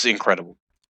was incredible.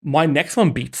 My next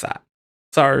one beats that.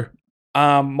 So,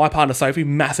 my partner Sophie,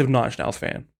 massive Nine Inch Nails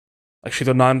fan. Like, she's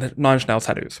a Nine Inch Nails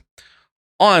tattoos.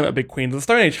 I'm a big Queens of the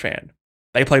Stone Age fan.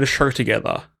 They played a show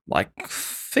together, like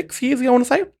 6 years ago, I want to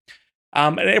say.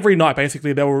 And every night,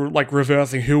 basically, they were like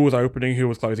reversing who was opening, who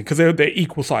was closing, because they're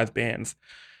equal sized bands.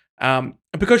 And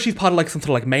because she's part of like some sort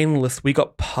of like mailing list, we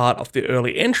got part of the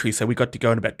early entry, so we got to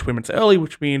go in about 20 minutes early,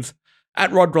 which means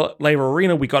at Rod Laver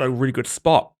Arena, we got a really good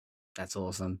spot. That's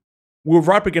awesome. We were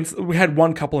right up against, we had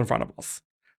one couple in front of us.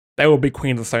 They were big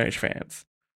Queens of the Stone Age fans.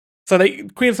 So Queen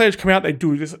of the Stone Age come out, they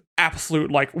do this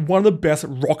absolute, like, one of the best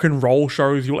rock and roll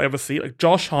shows you'll ever see. Like,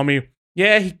 Josh Homme,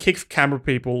 yeah, he kicks camera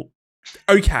people.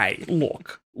 Okay,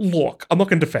 look, I'm not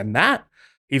going to defend that.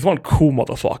 He's one cool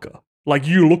motherfucker. Like,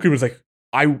 you look at him and like,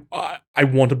 I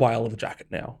want to buy a leather jacket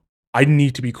now. I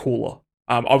need to be cooler.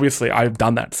 Obviously, I've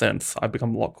done that since. I've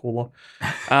become a lot cooler.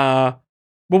 But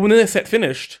when their set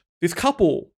finished, this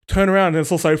couple turn around and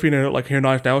saw Sophie in her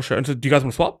Nine Inch Nails show and said, do you guys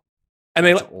want to swap? And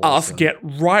they let us get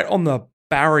right on the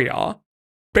barrier,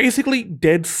 basically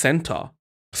dead center.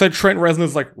 So Trent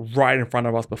Reznor's like right in front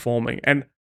of us performing. And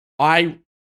I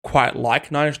quite like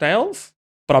Nine Inch Nails,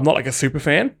 but I'm not like a super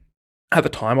fan. At the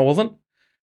time, I wasn't.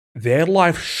 Their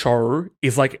live show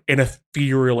is like an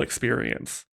ethereal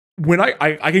experience. When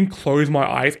I can close my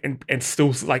eyes and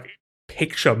still like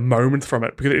picture moments from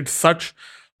it, because it's such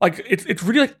like it's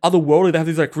really like otherworldly. They have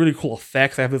these like really cool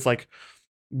effects. They have this like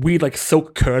weird like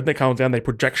silk curtain that comes down. They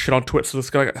project shit onto it, so there's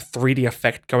got like a 3D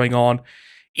effect going on.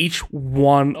 Each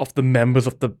one of the members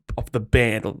of the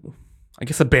band, I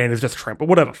guess the band is just Trent, but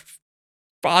whatever.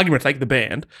 For argument's sake, the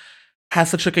band has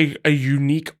such like a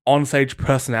unique onstage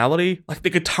personality. Like the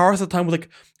guitarist at the time was like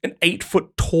an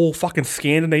 8-foot tall fucking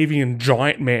Scandinavian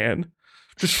giant man,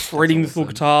 just shredding this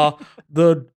little guitar.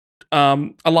 The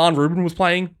Alan Rubin was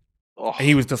playing.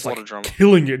 He was just like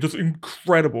killing it, just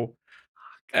incredible.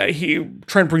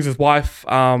 Trent brings his wife.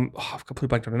 I've completely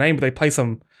blanked on her name, but they play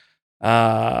some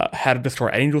How to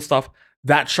Destroy Angel stuff.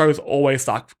 That show's always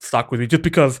stuck with me, just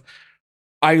because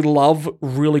I love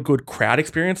really good crowd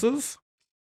experiences.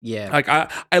 Yeah, like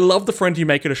I love the friends you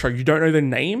make at a show. You don't know their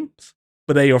names,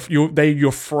 but they're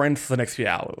your friends for the next few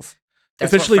hours.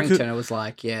 That's especially what Frank Turner was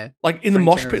like. Yeah, like in Frank the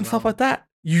mosh pit and stuff like that.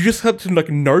 You just have to like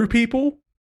know people,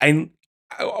 and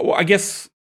I guess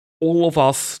all of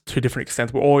us to different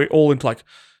extents. We're all into like,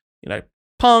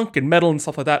 punk and metal and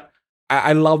stuff like that.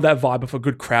 I love that vibe of a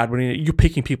good crowd when you're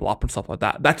picking people up and stuff like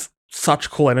that. That's such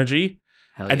cool energy.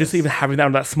 And just even having that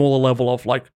on that smaller level of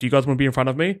like, do you guys want to be in front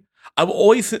of me? I've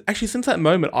always, actually since that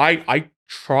moment, I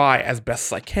try as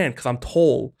best as I can, because I'm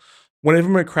tall. Whenever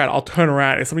I'm in a crowd, I'll turn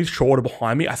around. If somebody's shorter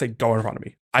behind me, I say, go in front of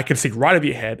me. I can see right over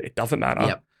your head. It doesn't matter.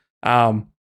 Yep.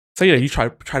 So you try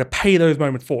to pay those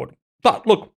moments forward. But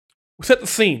look, we set the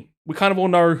scene. We kind of all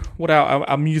know what our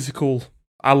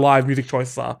live music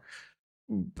choices are.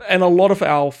 And a lot of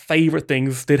our favorite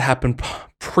things did happen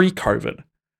pre-COVID.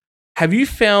 Have you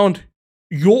found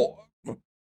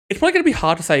it's probably going to be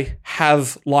hard to say,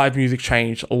 has live music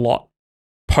changed a lot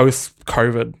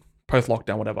post-COVID,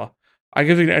 post-lockdown, whatever? I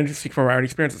give you an speak from our own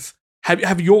experiences.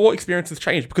 Have your experiences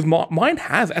changed? Because mine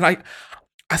has, and I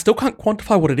still can't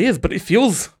quantify what it is, but it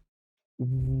feels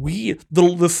weird.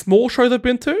 The small shows I've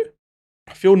been to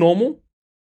feel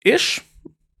normal-ish,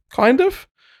 kind of.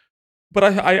 But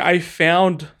I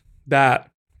found that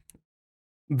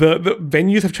the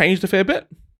venues have changed a fair bit.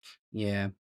 Yeah.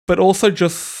 But also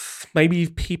just maybe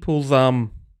people's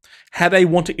how they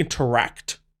want to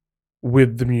interact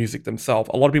with the music themselves.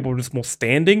 A lot of people are just more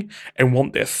standing and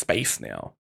want their space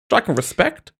now, which I can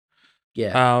respect.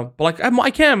 Yeah. But like at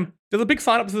my cam, there's a big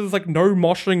sign up that says like no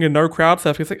moshing and no crowd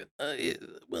stuff. It's like,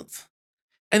 what?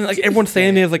 And like everyone's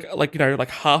standing there like you know,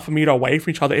 like half a meter away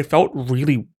from each other. It felt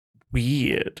really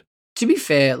weird. To be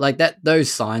fair, like those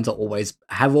signs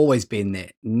have always been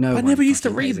there. No, I never used to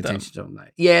read them. To them.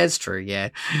 Yeah, it's true. Yeah,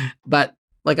 but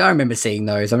like I remember seeing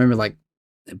those. I remember like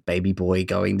Baby Boy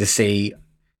going to see.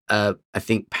 I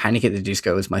think Panic at the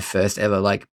Disco was my first ever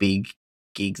like big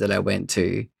gig that I went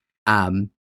to.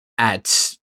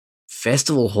 At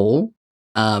Festival Hall.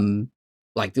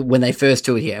 Like when they first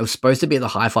toured here, it was supposed to be at the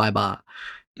Hi-Fi Bar,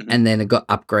 and then it got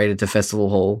upgraded to Festival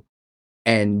Hall,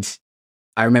 and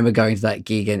I remember going to that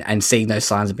gig and seeing those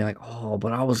signs and being like, oh,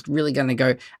 but I was really going to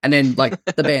go. And then like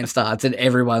the band starts and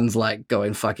everyone's like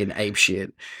going fucking ape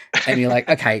shit. And you're like,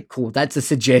 okay, cool. That's a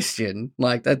suggestion.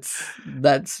 Like that's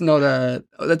a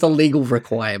legal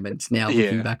requirement now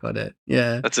looking back on it.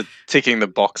 Yeah. That's a ticking the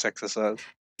box exercise.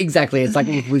 Exactly. It's like,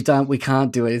 we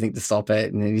can't do anything to stop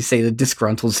it. And then you see the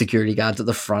disgruntled security guards at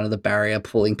the front of the barrier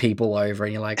pulling people over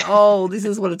and you're like, oh, this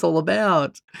is what it's all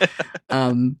about.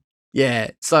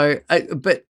 Yeah. So,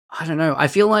 but I don't know. I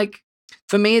feel like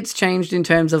for me, it's changed in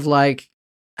terms of like,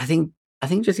 I think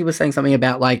Jesse was saying something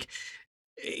about like,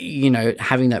 you know,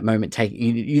 having that moment taken.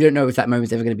 You don't know if that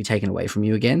moment's ever going to be taken away from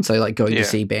you again. So like going to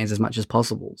see bands as much as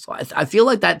possible. So I feel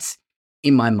like that's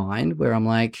in my mind where I'm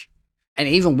like, and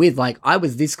even with like, I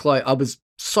was this close. I was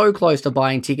so close to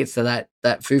buying tickets to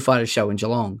that Foo Fighters show in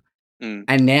Geelong,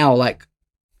 and now like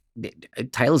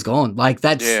Taylor's gone. Like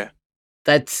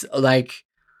that's like.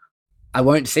 I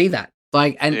won't see that.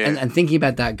 Like, and thinking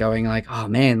about that going like, oh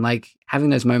man, like having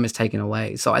those moments taken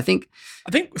away. So I think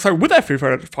so with that Foo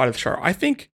Fighters show, I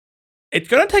think it's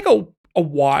going to take a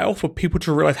while for people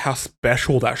to realize how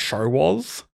special that show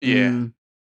was. Yeah.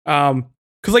 Because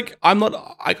like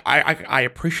I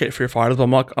appreciate Foo Fighters, but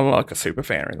I'm not like a super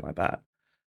fan or anything like that.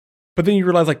 But then you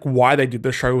realize like why they did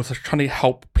the show was like, trying to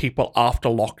help people after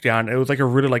lockdown. It was like a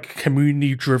really like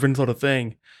community driven sort of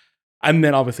thing. And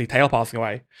then obviously Taylor passing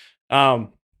away.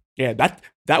 Yeah,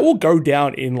 that will go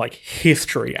down in like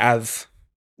history as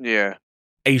a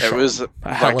show. It was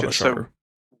a hell of a show. So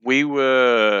we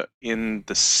were in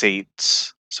the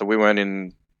seats, so we weren't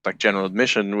in like general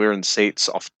admission. We were in seats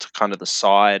off to kind of the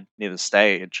side near the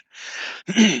stage,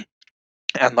 and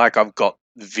like I've got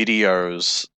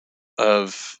videos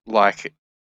of like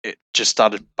it just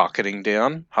started bucketing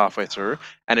down halfway through,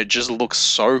 and it just looks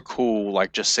so cool.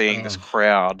 Like just seeing this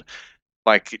crowd,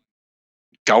 like.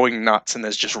 Going nuts, and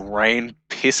there's just rain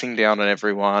pissing down on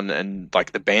everyone, and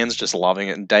like the band's just loving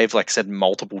it. And Dave like said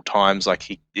multiple times, like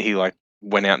he like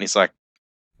went out and he's like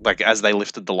as they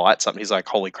lifted the lights up, he's like,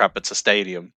 "Holy crap, it's a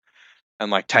stadium!" And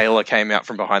like Taylor came out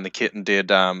from behind the kit and did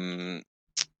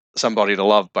 "Somebody to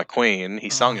Love" by Queen.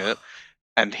 He sung it,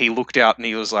 and he looked out and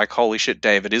he was like, "Holy shit,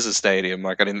 Dave! It is a stadium!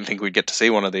 Like I didn't think we'd get to see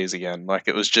one of these again." Like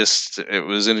it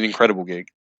was an incredible gig.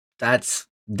 That's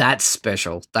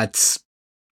special.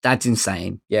 That's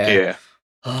insane. Yeah.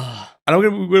 I know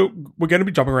we're going to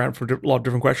be jumping around for a lot of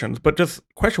different questions, but just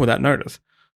question without notice.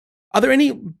 Are there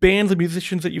any bands or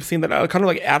musicians that you've seen that are kind of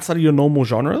like outside of your normal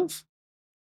genres?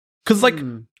 Because like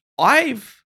I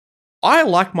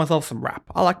like myself some rap.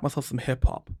 I like myself some hip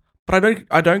hop, but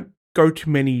I don't go to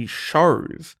many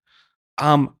shows.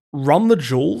 Run the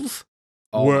Jewels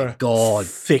were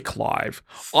thick live.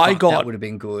 That would have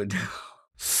been good.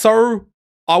 So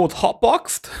I was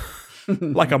hotboxed.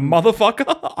 Like a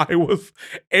motherfucker.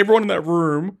 Everyone in that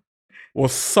room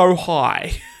was so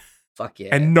high. Fuck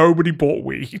yeah. And nobody bought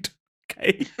weed.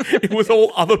 Okay. It was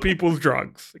all other people's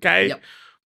drugs. Okay.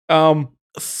 Yep.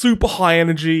 Super high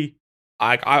energy.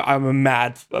 I'm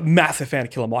a massive fan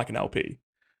of Killer Mike and LP.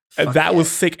 And that was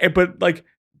sick. But like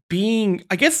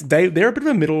I guess they're a bit of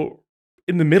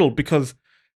in the middle because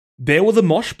there was a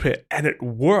mosh pit and it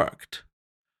worked.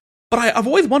 But I've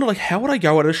always wondered, like, how would I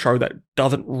go at a show that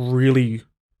doesn't really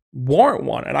warrant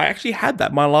one? And I actually had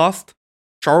that. My last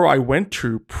show I went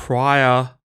to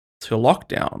prior to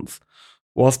lockdowns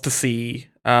was to see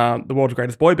the world's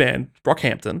greatest boy band,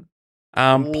 Brockhampton,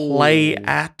 play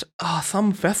at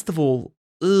some festival.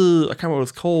 I can't remember what it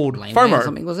was called. FOMO. Or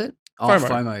something, was it? Oh,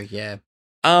 FOMO, yeah.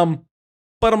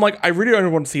 But I'm like, I really only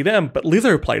want to see them. But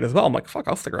Lizzo played as well. I'm like, fuck,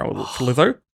 I'll stick around for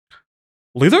Lizzo.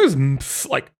 Lizzo's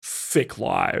like sick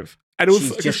live. And it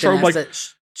was like a show like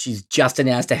she's just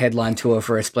announced a headline tour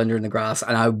for a Splendor in the Grass,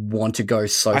 and I want to go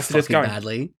so fucking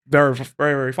badly. Very,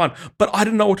 very, very fun. But I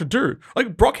didn't know what to do.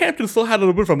 Like, Brockhampton still had a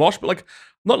little bit of a mosh, but like,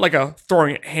 not like a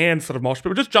throwing hands sort of mosh,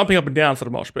 but just jumping up and down sort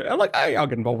of mosh. But I'm like, hey, I'll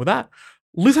get involved with that.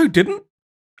 Lizzo didn't.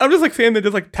 I'm just like standing there,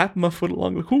 just like tapping my foot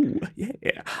along, like, ooh,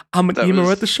 yeah, I'm an emo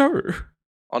at the show.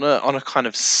 On a kind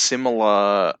of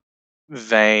similar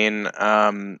vein,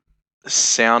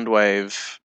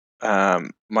 Soundwave,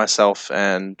 myself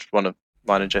and one of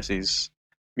mine and Jesse's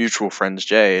mutual friends,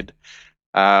 Jade,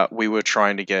 we were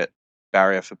trying to get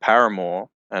Barrier for Paramore,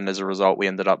 and as a result, we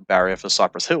ended up Barrier for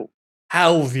Cypress Hill.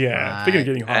 Hells yeah! Speaking of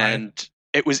getting high, and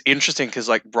it was interesting because,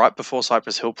 like, right before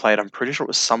Cypress Hill played, I'm pretty sure it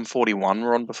was Sum 41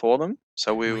 were on before them.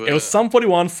 So it was Sum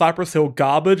 41, Cypress Hill,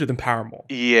 Garbage, and then Paramore.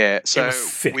 Yeah, so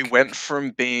we went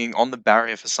from being on the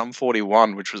Barrier for Sum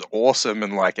 41, which was awesome,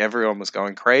 and like everyone was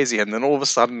going crazy, and then all of a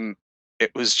sudden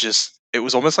it was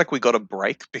almost like we got a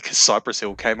break because Cypress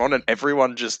Hill came on, and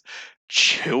everyone just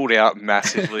chilled out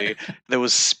massively. There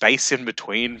was space in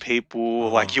between people.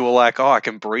 Like, you were like, oh, I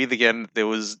can breathe again. There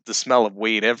was the smell of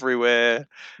weed everywhere.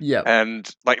 Yeah.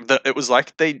 And like it was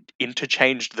like they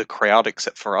interchanged the crowd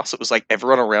except for us. It was like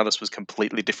everyone around us was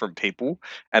completely different people.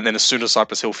 And then as soon as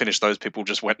Cypress Hill finished, those people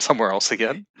just went somewhere else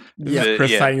again. Yeah.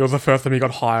 Chris saying it was the first time he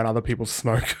got high on other people's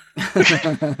smoke. We just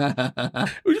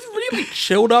really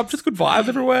chilled up, just good vibes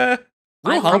everywhere.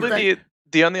 Probably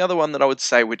the only other one that I would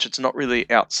say, which it's not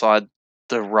really outside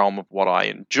the realm of what I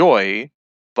enjoy,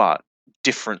 but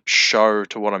different show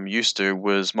to what I'm used to,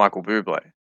 was Michael Bublé,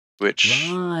 which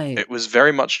it was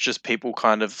very much just people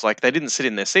kind of like, they didn't sit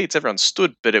in their seats, everyone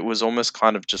stood, but it was almost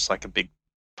kind of just like a big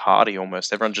party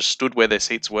almost. Everyone just stood where their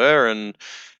seats were and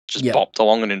just bopped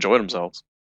along and enjoyed themselves.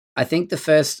 I think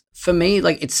for me,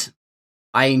 like,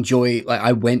 I enjoy, like,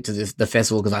 I went to the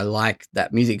festival because I like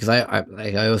that music, because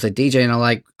I also DJ and I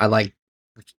like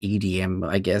EDM,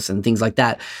 I guess, and things like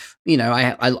that. You know,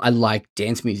 I like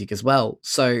dance music as well.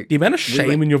 So the amount of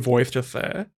shame in your voice just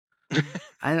there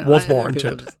was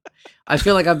warranted. I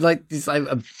feel like I'm like this.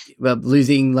 I'm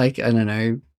losing, like, I don't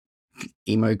know,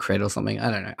 emo cred or something. I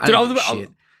don't know.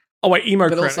 Oh wait, emo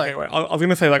cred. Also, okay, wait. I was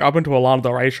gonna say, like, I went to a Lana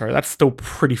Del Rey show. That's still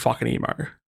pretty fucking emo.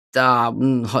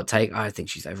 Hot take. I think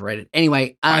she's overrated.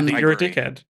 Anyway, I think you're a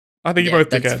dickhead. I think you're both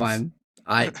dickheads. That's fine.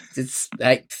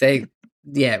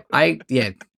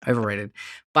 Overrated.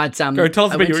 But go tell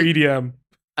us about your EDM.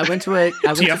 I went to a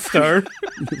Tiesto.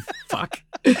 Fuck.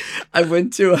 I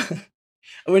went to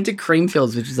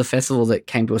Creamfields, which is a festival that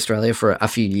came to Australia for a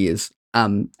few years.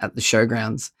 At the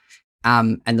showgrounds.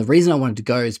 And the reason I wanted to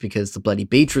go is because the Bloody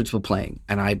Beetroots were playing,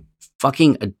 and I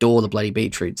fucking adore the Bloody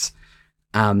Beetroots.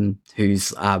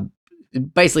 Who's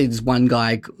basically this one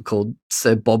guy called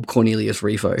Sir Bob Cornelius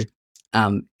Refo.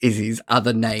 Is his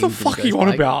other name. What the fuck are you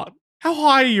on about? How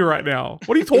high are you right now?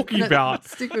 What are you talking about?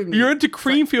 You're into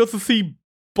Creamfields to see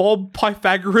Bob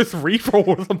Pythagoras Refo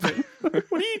or something.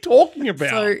 What are you talking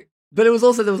about? But there was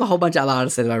a whole bunch of other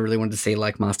artists that I really wanted to see,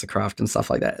 like Mastercraft and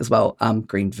stuff like that as well.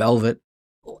 Green Velvet,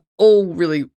 all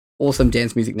really awesome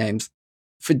dance music names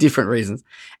for different reasons.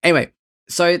 Anyway,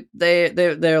 so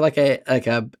they're like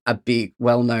a big,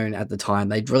 well known at the time.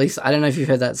 They'd released, I don't know if you've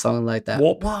heard that song like that.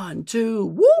 Whoop. 1, 2,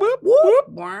 whoop, whoop,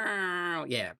 wow.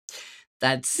 Yeah.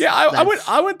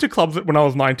 I went to clubs when I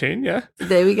was 19. Yeah.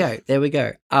 There we go.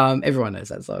 Everyone knows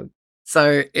that song.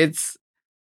 So it's,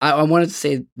 I wanted to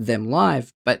see them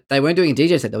live, but they weren't doing a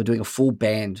DJ set. They were doing a full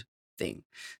band thing.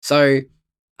 So,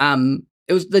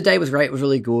 the day was great. It was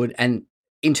really good. And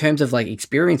in terms of, like,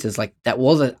 experiences, like, that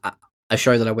was a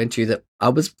show that I went to that I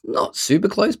was not super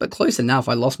close, but close enough.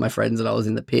 I lost my friends and I was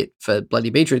in the pit for Bloody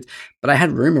Beetroots, but I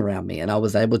had room around me and I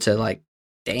was able to, like,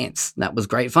 dance. And that was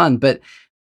great fun. But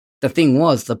the thing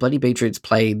was, the Bloody Beetroots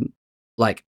played,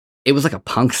 like, it was like a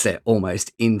punk set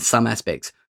almost in some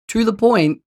aspects, to the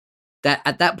point that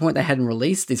at that point they hadn't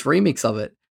released this remix of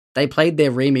it. They played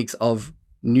their remix of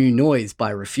New Noise by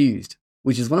Refused,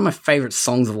 which is one of my favorite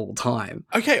songs of all time.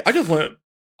 Okay, I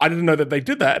didn't know that they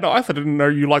did that. No, I didn't know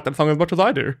you like that song as much as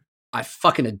I do. I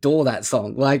fucking adore that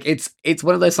song. Like, it's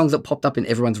one of those songs that popped up in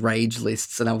everyone's rage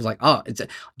lists, and I was like, oh, it's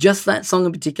just that song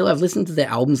in particular. I've listened to their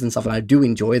albums and stuff, and I do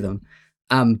enjoy them.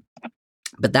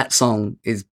 But that song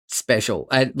is special.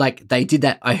 Like, they did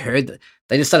that. I heard that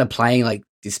they just started playing, like,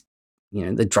 this, you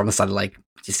know, the drummer started, like,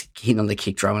 just hitting on the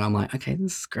kick drum, and I'm like, okay,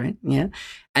 this is great, yeah.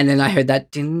 And then I heard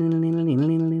that, and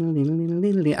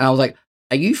I was like,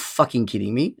 are you fucking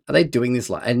kidding me? Are they doing this?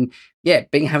 And yeah,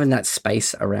 having that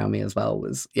space around me as well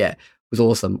was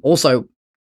awesome. Also,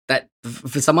 that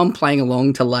for someone playing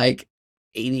along to, like,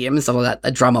 EDM and stuff like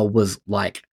that drummer was,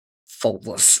 like,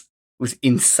 faultless. It was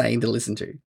insane to listen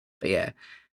to. But yeah,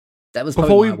 That was Before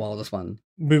probably we- my wildest one.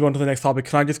 Move on to the next topic.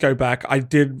 Can I just go back? I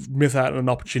did miss out on an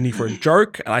opportunity for a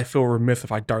joke, and I feel remiss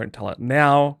if I don't tell it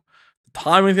now. The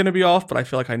timing's going to be off, but I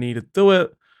feel like I need to do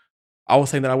it. I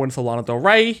was saying that I went to Lana Del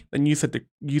Rey. Then you said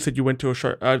you went to a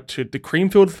show to the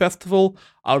Creamfields Festival.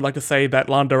 I would like to say that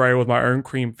Lana Del Rey was my own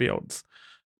Creamfields.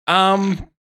 That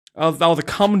was a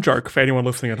cum joke for anyone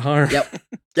listening at home.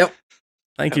 Yep.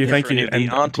 Thank you. The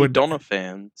Auntie Donna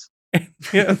fans.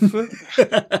 Yes.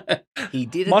 He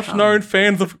did it. Much known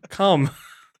fans of cum.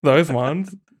 Those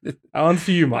ones. That one's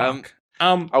for you, Mark.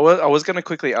 I was going to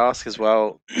quickly ask as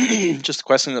well, just a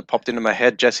question that popped into my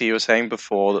head. Jesse, you were saying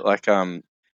before that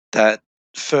that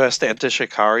first Enter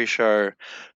Shikari show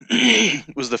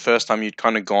was the first time you'd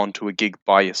kind of gone to a gig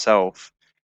by yourself.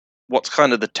 What's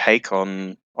kind of the take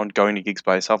on going to gigs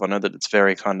by yourself? I know that it's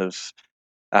very kind of...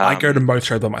 I go to most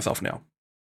shows by myself now.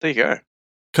 There you go.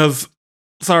 Because,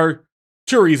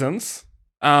 two reasons.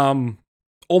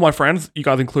 All my friends, you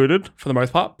guys included, for the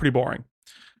most part, pretty boring.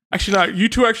 Actually, no, you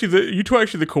two are actually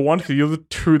the cool ones, because you're the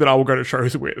two that I will go to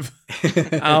shows with.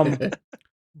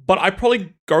 But I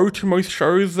probably go to most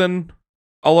shows than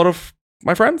a lot of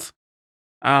my friends.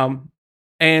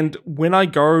 And when I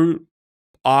go,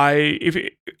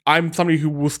 I'm somebody who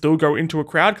will still go into a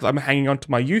crowd because I'm hanging on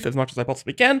to my youth as much as I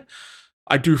possibly can.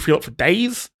 I do feel it for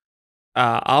days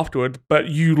afterward, but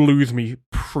you lose me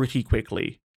pretty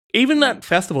quickly. Even at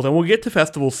festivals, and we'll get to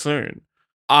festivals soon,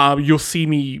 you'll see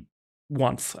me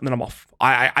once and then I'm off.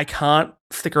 I can't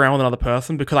stick around with another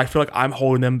person because I feel like I'm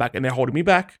holding them back and they're holding me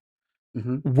back.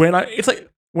 Mm-hmm. When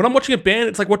I'm watching a band,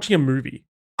 it's like watching a movie.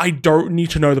 I don't need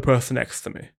to know the person next to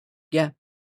me. Yeah.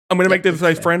 I'm going to make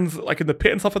those friends like in the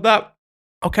pit and stuff like that.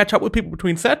 I'll catch up with people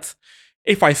between sets.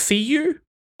 If I see you,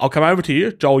 I'll come over to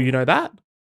you. Joel, you know that.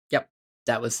 Yep.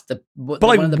 That was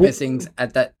one of the best things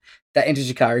at that Enter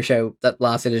Shikari show, that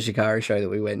last Enter Shikari show that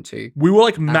we went to. We were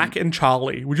like Mac and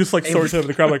Charlie. We just like saw each other in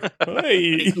the crowd like,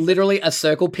 hey. Literally a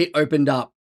circle pit opened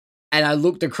up and I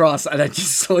looked across and I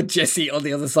just saw Jesse on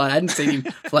the other side. I hadn't seen him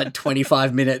for like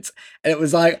 25 minutes. And it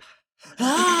was like,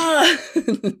 ah!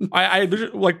 I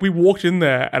literally, like, we walked in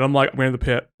there and I'm like, we're in the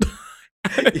pit.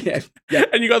 Yeah.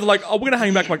 And you guys are like, oh, we're going to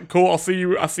hang back. I'm like, cool, I'll see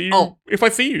you if I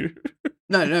see you.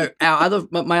 No.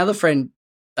 My other friend,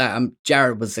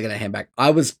 Jared was going to hang back.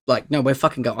 I was like, no, we're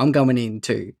fucking going. I'm going in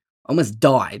too. I almost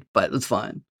died, but it's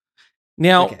fine.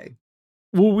 Now, okay.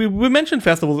 Well, we mentioned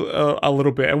festivals a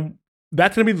little bit, and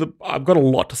that's going to be I've got a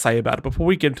lot to say about it. Before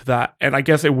we get into that, and I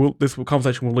guess this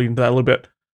conversation will lead into that a little bit.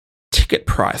 Ticket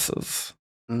prices.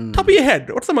 Top of your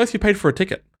head, what's the most you paid for a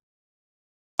ticket?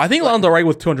 I think Lana Del Rey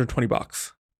was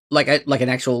 $220. Like an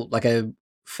actual a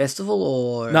festival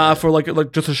or nah, for like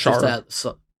just a show.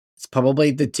 It's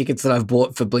probably the tickets that I've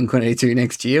bought for Blink-182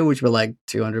 next year, which were like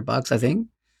 $200, I think.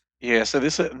 Yeah, so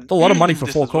it's a lot of money for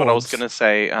 4 chords. What I was going to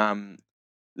say.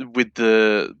 With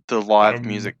the live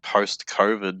music post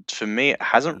COVID, for me, it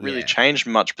hasn't really changed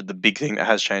much. But the big thing that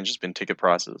has changed has been ticket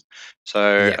prices.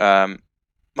 So,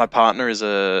 my partner is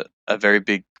a very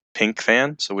big Pink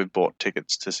fan, so we've bought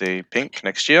tickets to see Pink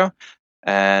next year,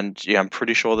 and I'm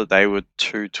pretty sure that they were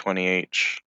 $220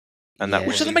 each. And that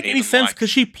which doesn't make any sense because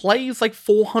she plays like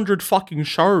 400 fucking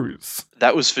shows.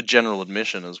 That was for general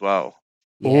admission as well.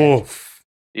 Oof.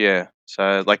 Yeah.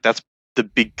 So like that's the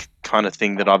big kind of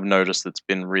thing that I've noticed that's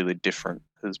been really different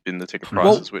has been the ticket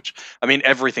prices, which I mean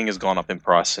everything has gone up in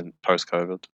price in post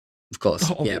COVID. Of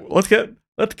course. Yeah. Let's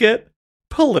get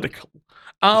political.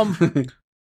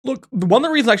 Look, one of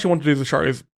the reasons I actually wanted to do the show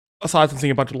is, aside from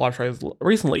seeing a bunch of live shows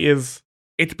recently, is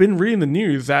it's been really in the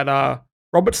news that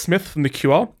Robert Smith from The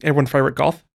Cure, everyone's favorite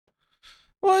goth.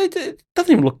 Well, it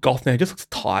doesn't even look goth now; it just looks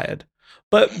tired.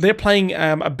 But they're playing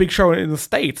a big show in the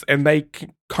States, and they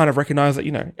kind of recognize that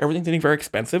everything's getting very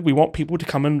expensive. We want people to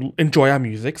come and enjoy our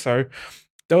music, so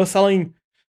they were selling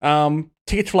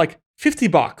tickets for like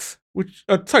 $50, which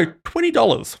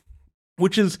 $20,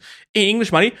 which is in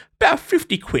English money about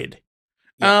 50 quid.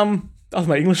 Yeah. That was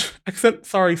my English accent.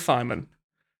 Sorry, Simon.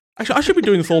 Actually, I should be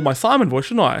doing this all in my Simon voice,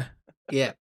 shouldn't I?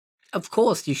 Yeah, of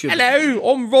course you should. Hello,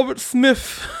 I'm Robert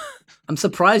Smith. I'm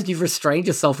surprised you've restrained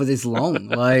yourself for this long.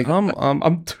 Like,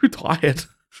 I'm too tired.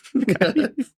 Okay.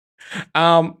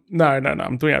 No.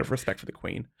 I'm doing it out of respect for the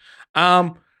Queen.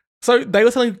 So they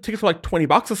were selling tickets for like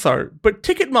 $20 or so, but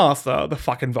Ticketmaster, the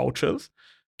fucking vultures,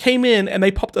 came in and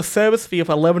they popped a service fee of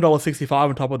 $11.65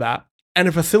 on top of that, and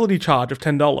a facility charge of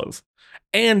 $10,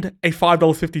 and a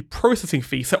 $5.50 processing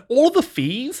fee. So all the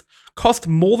fees cost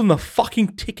more than the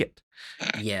fucking ticket.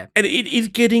 Yeah, and it's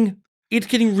getting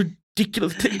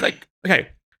ridiculous. Like, okay,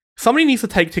 somebody needs to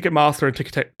take Ticketmaster and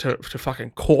take it to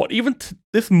fucking court. Even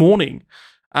this morning,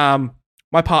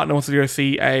 my partner wants to go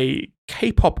see a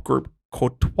K-pop group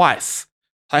called twice.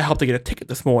 I helped to get a ticket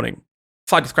this morning.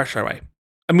 Site just crashed straight away.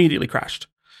 Immediately crashed.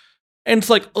 And it's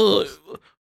like,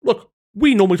 look,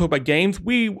 we normally talk about games.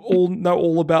 We all know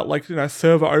all about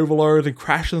server overloads and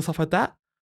crashes and stuff like that.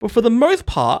 But for the most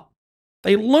part,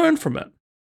 they learn from it.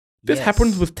 This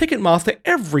happens with Ticketmaster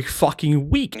every fucking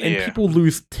week, and people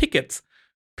lose tickets.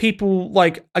 People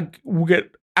will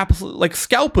get absolutely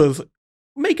scalpers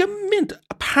make a mint.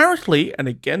 Apparently, and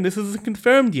again, this isn't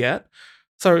confirmed yet.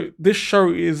 So this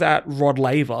show is at Rod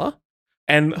Laver,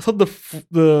 and so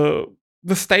the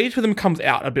stage for them comes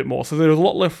out a bit more. So there's a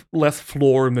lot less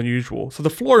floor room than usual. So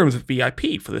the floor room is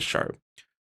VIP for this show.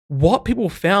 What people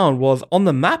found was on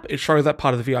the map it shows that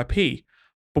part of the VIP.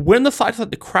 But when the site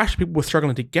started to crash, people were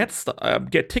struggling to get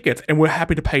tickets, and we're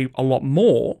happy to pay a lot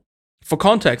more. For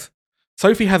context,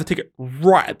 Sophie has a ticket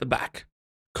right at the back,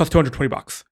 costs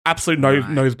 $220. Absolute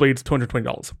nosebleeds,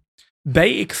 $220.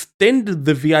 They extended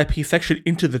the VIP section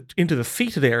into the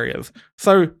seated areas,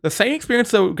 so the same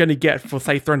experience that we're going to get for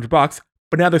say $300,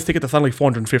 but now those tickets are suddenly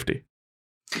 $450.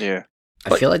 Yeah,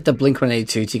 I feel like the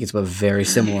Blink-182 tickets were very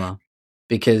similar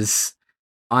because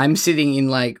I'm sitting in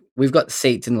we've got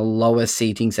seats in the lower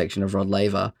seating section of Rod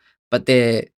Laver, but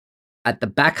they're at the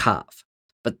back half.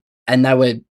 And they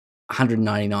were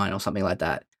 $199 or something like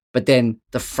that. But then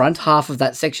the front half of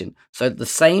that section, so the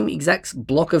same exact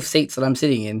block of seats that I'm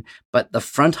sitting in, but the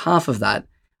front half of that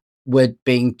were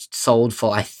being sold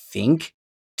for, I think,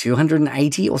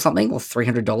 $280 or something, or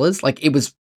 $300. It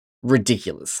was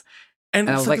ridiculous. And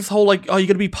it's this whole you're going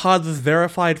to be part of this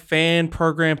verified fan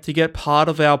program to get part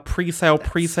of our pre-sale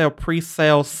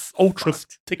ultra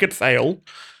ticket sale.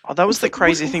 Oh, that was the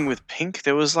crazy thing with Pink.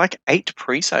 There was 8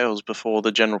 pre-sales before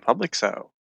the general public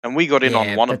sale. And we got in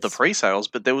on one of the pre-sales,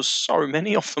 but there was so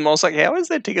many of them. I was like, how is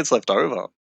there tickets left over?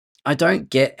 I don't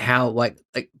get how,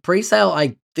 pre-sale,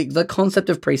 I think the concept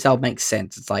of pre-sale makes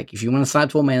sense. It's if you want to sign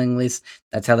up to a mailing list,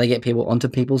 that's how they get people onto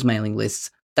people's mailing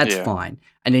lists. That's fine.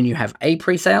 And then you have a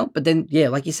pre-sale, but then,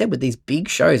 like you said, with these big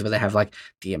shows where they have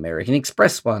the American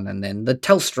Express one, and then the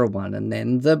Telstra one, and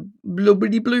then the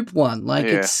Bloobity Bloop one.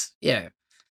 It's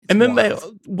and then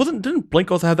didn't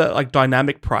Blink also have that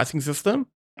dynamic pricing system,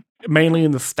 mainly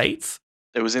in the States?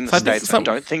 It was in the States. I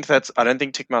don't think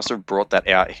Ticketmaster brought that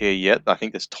out here yet. I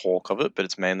think there's talk of it, but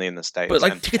it's mainly in the States.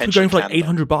 But tickets were going for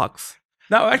 $800.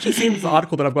 Now, I've actually seen this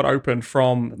article that I've got open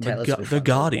from the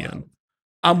Guardian.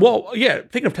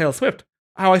 Thinking of Taylor Swift,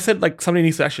 how I said somebody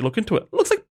needs to actually look into it. It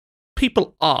looks like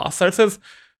people are. So it says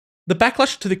the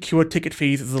backlash to the Cure ticket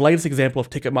fees is the latest example of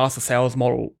Ticketmaster sales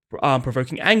model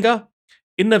provoking anger.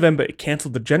 In November, it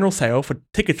cancelled the general sale for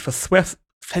tickets for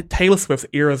Taylor Swift's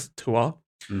Eras tour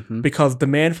because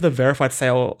demand for the verified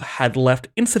sale had left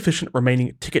insufficient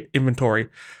remaining ticket inventory.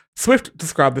 Swift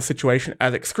described the situation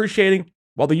as excruciating,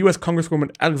 while the US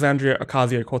Congresswoman Alexandria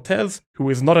Ocasio-Cortez, who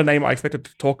is not a name I expected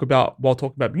to talk about while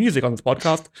talking about music on this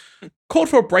podcast, called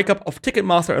for a breakup of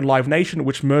Ticketmaster and Live Nation,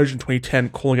 which merged in 2010,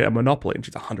 calling it a monopoly, and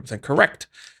she's 100% correct.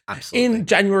 Absolutely. In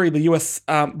January, the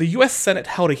US Senate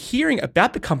held a hearing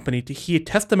about the company to hear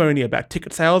testimony about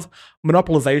ticket sales,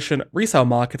 monopolization, resale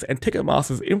markets, and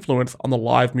Ticketmaster's influence on the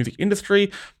live music industry.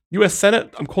 US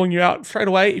Senate, I'm calling you out straight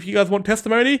away. If you guys want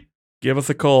testimony, give us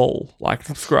a call,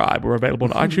 subscribe. We're available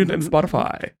on iTunes and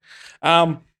Spotify.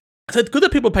 So it's good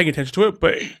that people are paying attention to it,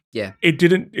 but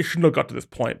it shouldn't have got to this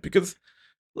point because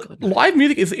live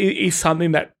music is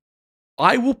something that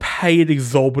I will pay an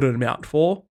exorbitant amount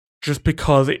for just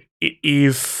because it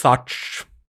is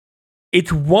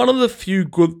it's one of the few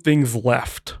good things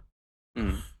left.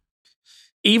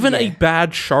 Even a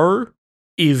bad show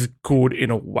is good in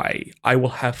a way. I will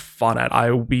have fun at. I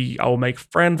will make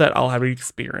friends at. I'll have an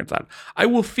experience at. I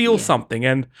will feel something.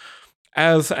 And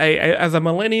as a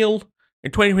millennial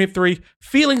in 2023,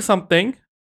 feeling something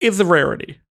is a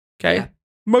rarity. Okay,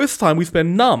 most of the time we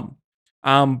spend numb.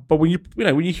 But when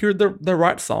you hear the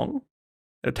right song,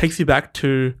 it takes you back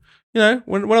to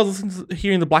when I was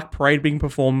hearing the Black Parade being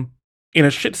performed in a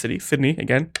shit city, Sydney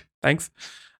again. Thanks.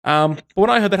 But when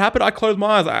I heard that happen, I closed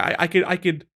my eyes. I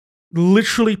could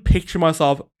literally picture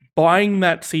myself buying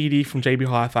that CD from JB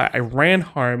Hi-Fi. I ran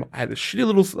home. I had this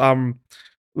shitty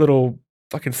little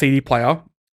fucking CD player,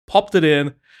 popped it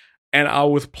in, and I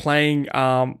was playing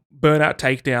Burnout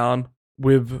Takedown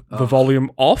with the volume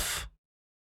off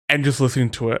and just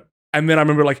listening to it. And then I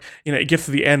remember it gets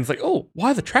to the end. It's like, oh, why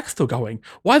is the track still going?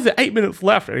 Why is there 8 minutes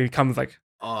left? And it comes they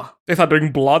start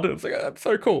doing blood. And it's like, oh, that's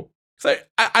so cool. So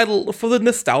I for the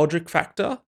nostalgic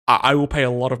factor, I will pay a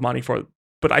lot of money for it.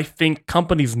 But I think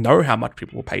companies know how much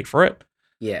people will pay for it.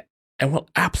 Yeah. And will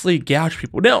absolutely gouge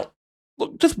people. Now,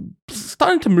 look, just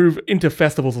starting to move into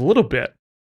festivals a little bit.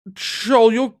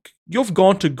 Joel, you've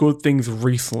gone to Good Things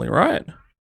recently, right?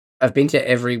 I've been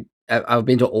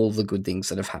to all the good things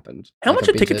that have happened. How much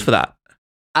are tickets for that?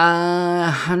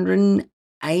 180,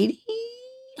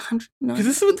 190. Because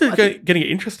this is getting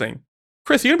interesting.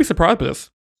 Chris, you're gonna be surprised by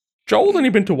this. Joel's only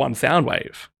been to one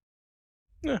Soundwave.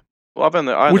 Yeah. Well, I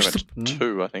only went to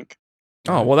 2, I think.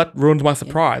 Oh well, that ruins my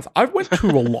surprise. I went to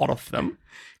a lot of them.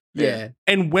 Yeah.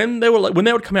 And when they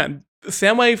would come out,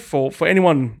 Soundwave for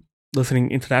anyone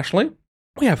listening internationally,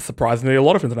 we have surprisingly a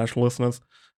lot of international listeners.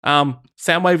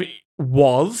 Soundwave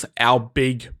was our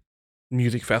big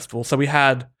music festival. So we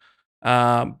had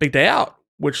Big Day Out,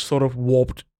 which sort of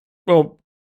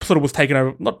was taken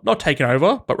over, not taken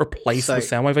over, but replaced with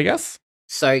Soundwave, I guess.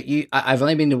 So I've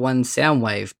only been to one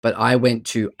Soundwave, but I went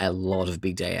to a lot of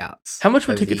Big Day Outs. How much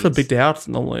were tickets for Big Day Outs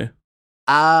normally?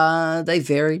 They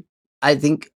vary. I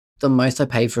think the most I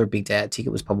paid for a Big Day Out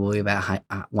ticket was probably about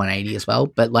 180 as well.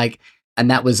 But and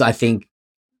that was, I think,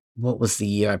 what was the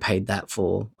year I paid that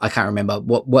for? I can't remember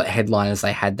what headliners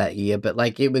they had that year, but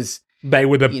it was. They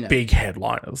were the big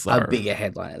headliners. Bigger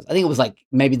headliners. I think it was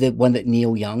maybe the one that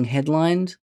Neil Young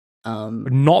headlined.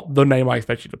 Not the name I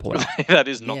expect you to pull out. That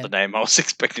is not the name I was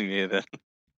expecting you then.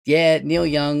 Yeah, Neil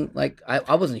Young.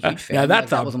 I wasn't a huge fan. Yeah,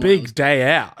 that's a big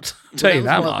day out. I'll tell you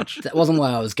that much. That wasn't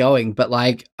why I was going, but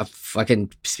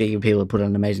speaking of people who put on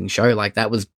an amazing show,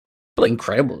 that was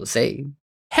incredible to see.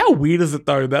 How weird is it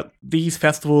though that these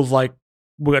festivals we've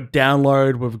got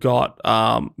Download, we've got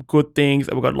Good Things,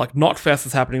 and we've got Knotfest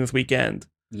is happening this weekend.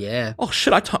 Yeah. Oh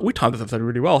shit! We timed this episode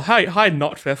really well. Hi,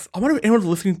 Knotfest. I wonder if anyone's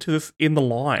listening to this in the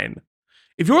line.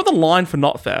 If you're on the line for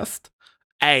Knotfest,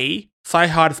 A, say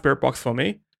hi to Spirit Box for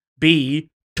me. B,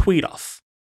 tweet us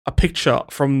a picture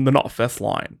from the Knotfest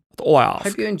line. That's all I ask.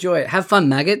 Hope you enjoy it. Have fun,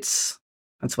 maggots.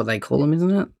 That's what they call them, isn't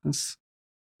it?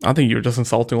 I think you're just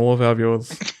insulting all of our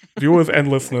viewers and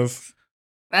listeners.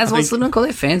 That's what Slipknot call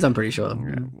their fans, I'm pretty sure.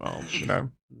 Yeah,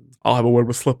 well, I'll have a word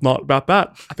with Slipknot about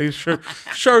that. I think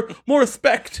show more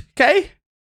respect, okay?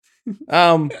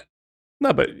 No,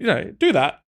 but do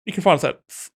that. You can find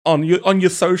us on your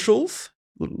socials,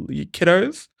 you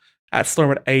kiddos, at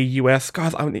StormAus.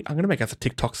 Guys, I'm gonna make us a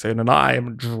TikTok soon, and I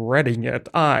am dreading it.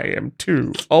 I am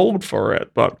too old for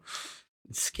it, but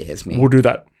it scares me. We'll do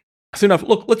that soon enough.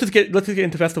 Look, let's just get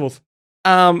into festivals.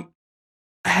 How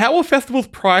are festivals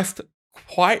priced?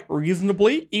 Quite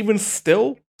reasonably, even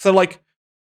still. So,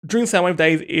 during Soundwave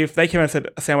days, if they came out and said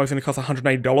a Soundwave's going to cost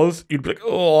 $180, you'd be like,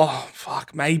 oh,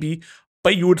 fuck, maybe.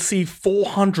 But you would see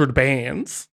 400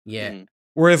 bands. Yeah.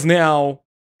 Whereas now,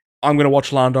 I'm going to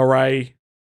watch Lana Del Rey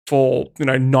for,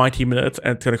 90 minutes,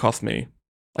 and it's going to cost me,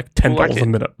 $10 a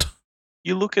minute.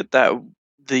 You look at that,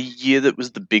 the year that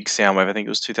was the big Soundwave, I think it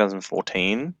was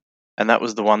 2014, and that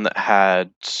was the one that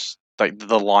had...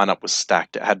 the lineup was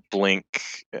stacked. It had Blink.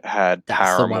 It had Paramore.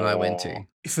 That's the one I went to.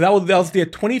 So that was the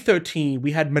 2013.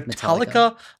 We had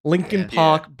Metallica. Linkin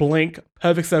Park, Blink,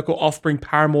 Perfect Circle, Offspring,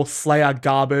 Paramore, Slayer,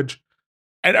 Garbage,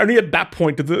 and only at that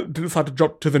point did it decide to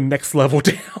drop to the next level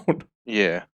down.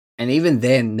 Yeah, and even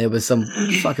then there was some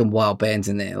fucking wild bands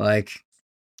in there. I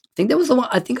think there was the one.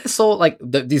 I think I saw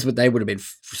they would have been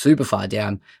super far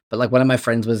down, but one of my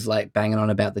friends was banging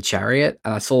on about the Chariot,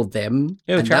 and I saw them.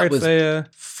 Yeah, the Chariot was a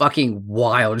fucking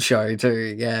wild show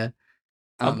too. Yeah,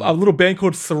 a little band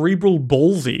called Cerebral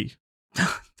Ballsy.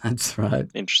 That's right.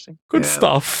 Interesting. Good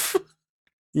stuff.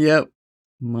 Yep.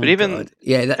 But even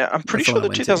I'm pretty sure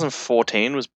that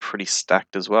 2014 was pretty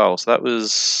stacked as well. So that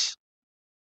was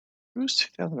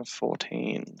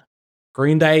 2014.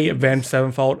 Green Day, Avenged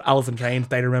Sevenfold, Alice in Chains,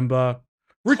 Data Remember,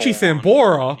 Richie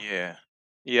Sambora.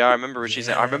 Yeah, I remember Richie.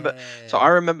 I remember. So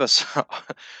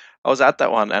I was at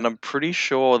that one, and I'm pretty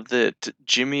sure that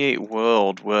Jimmy Eat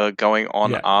World were going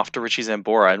on after Richie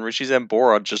Sambora, and Richie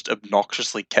Sambora just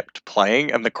obnoxiously kept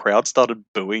playing, and the crowd started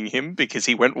booing him because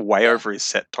he went way over his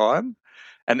set time,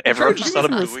 and everyone just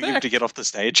started booing him to get off the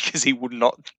stage because he would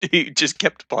not. He just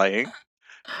kept playing.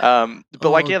 But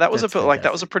that was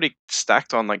that was a pretty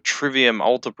stacked on Trivium,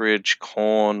 Alter Bridge,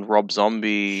 Korn, Rob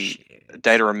Zombie,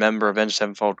 Data Remember, Avenged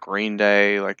Sevenfold, Green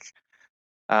Day,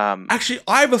 Actually,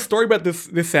 I have a story about this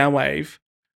Soundwave.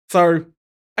 So,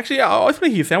 actually, I always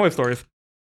want to hear Soundwave stories.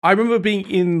 I remember being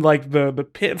in the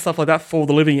pit and stuff like that for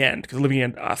the Living End, because the Living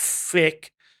End are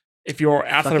sick. If you're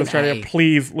outside of Australia,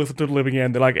 please listen to the Living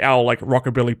End. They're our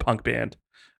rockabilly punk band.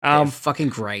 They're fucking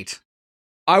great.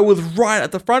 I was right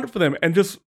at the front for them, and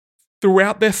just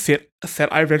throughout their set,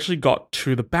 I eventually got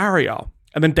to the barrier,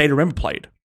 and then Data Remember played.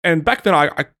 And back then, I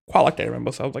quite liked Data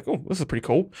Remember, so I was like, oh, this is pretty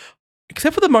cool.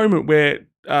 Except for the moment where,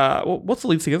 what's the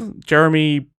lead singer?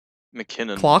 Jeremy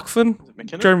McKinnon. Clarkson?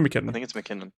 McKinnon? Jeremy McKinnon. I think it's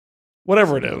McKinnon.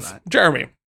 Whatever it is. Jeremy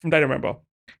from Data Remember.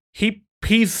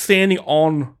 He's standing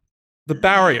on the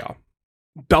barrier,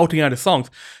 belting out his songs.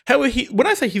 However, when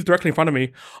I say he's directly in front of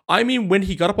me, I mean when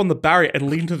he got up on the barrier and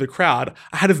leaned into the crowd,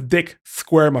 I had his dick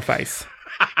square in my face.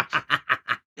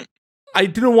 I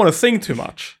didn't want to sing too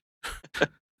much.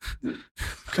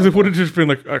 Because it would have just been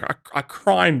like a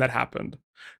crime that happened.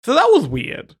 So that was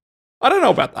weird. I don't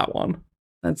know about that one.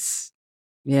 That's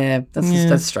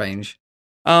strange.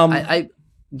 That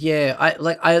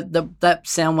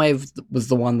Soundwave was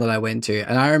the one that I went to,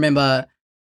 and I remember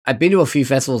I'd been to a few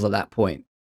festivals at that point,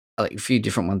 like a few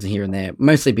different ones here and there,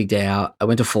 mostly Big Day Out. I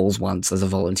went to Falls once as a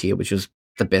volunteer, which was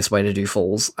the best way to do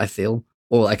Falls, I feel,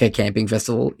 or like a camping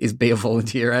festival is be a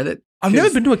volunteer at it. I've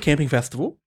never been to a camping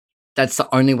festival. That's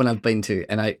the only one I've been to,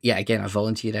 and I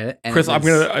volunteered at it. And Chris, I'm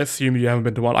going to assume you haven't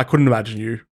been to one. I couldn't imagine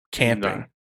you camping. No.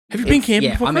 Have you been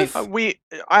camping before, Chris?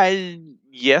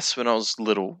 Yes, when I was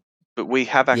little, but we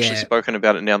have actually spoken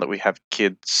about it now that we have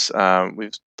kids.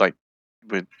 We're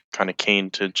kind of keen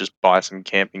to just buy some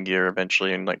camping gear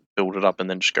eventually and like build it up and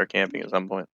then just go camping at some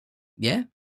point. Yeah,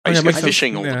 I used to go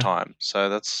fishing all the time, so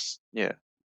that's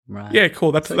Right. Yeah,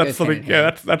 cool. That's something.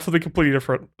 Yeah, that's something completely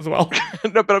different as well.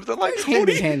 No, but I'm like hand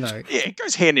in hand though. Yeah, it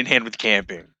goes hand in hand with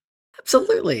camping.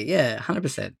 Absolutely, yeah,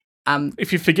 100%.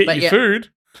 If you forget your food,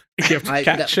 if you have to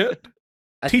catch it,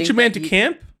 teach a man to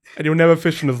camp, and he'll never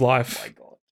fish in his life. Oh my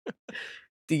God.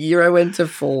 The year I went to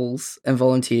Falls and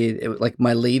volunteered, it was like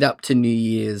my lead up to New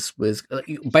Year's was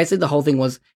basically the whole thing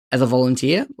was as a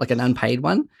volunteer, like an unpaid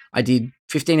one. I did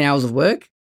 15 hours of work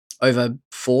over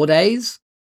 4 days,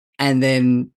 and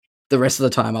then the rest of the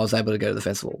time I was able to go to the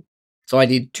festival. So I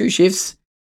did 2 shifts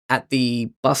at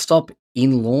the bus stop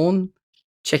in Lorne,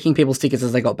 checking people's tickets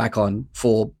as they got back on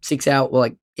for 6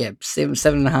 hours,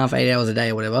 seven and a half, 8 hours a day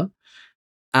or whatever.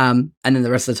 And then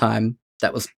the rest of the time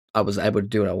I was able to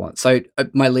do what I want. So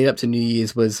my lead up to New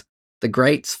Year's was the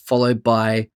Greats, followed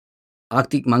by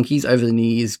Arctic Monkeys over the New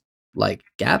Year's like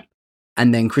gap,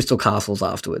 and then Crystal Castles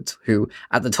afterwards, who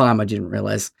at the time I didn't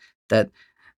realize that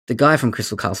the guy from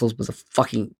Crystal Castles was a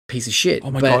fucking piece of shit.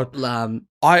 Oh my God.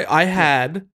 I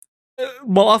had,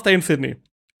 my last day in Sydney,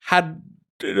 had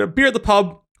a beer at the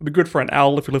pub with a good friend,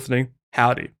 Al, if you're listening,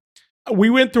 howdy. We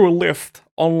went through a list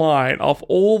online of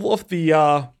all of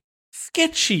the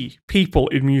sketchy people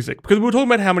in music, because we were talking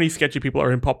about how many sketchy people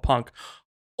are in pop punk.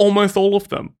 Almost all of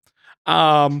them.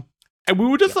 And we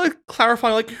were just like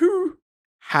clarifying like who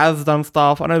has done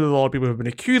stuff. I know there's a lot of people who have been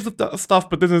accused of that stuff,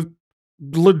 but there's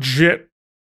legit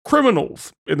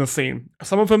criminals in the scene.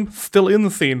 Some of them still in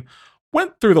the scene.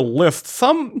 Went through the list.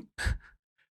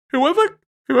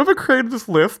 Whoever created this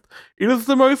list, it is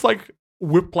the most like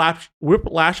whiplash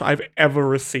I've ever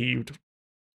received.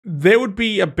 There would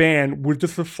be a band with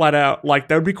just a flat out like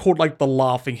they would be called like the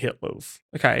Laughing Hitlers,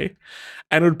 okay,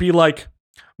 and it would be like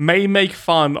may make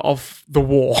fun of the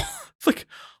war. It's like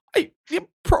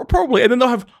probably, and then they'll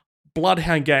have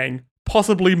Bloodhound Gang,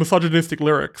 possibly misogynistic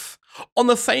lyrics on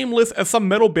the same list as some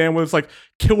metal band where it's like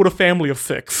killed a family of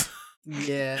 6.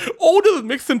 Yeah, all just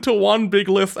mixed into one big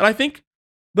list, and I think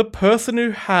the person who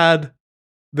had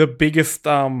the biggest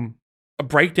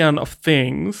breakdown of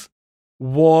things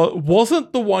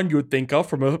wasn't the one you would think of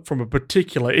from a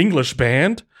particular English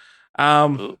band.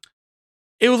 It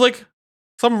was like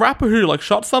some rapper who like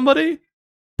shot somebody,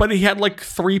 but he had like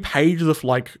 3 pages of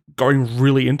like going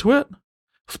really into it.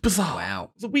 It's bizarre.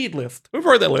 Wow, it's a weird list. Who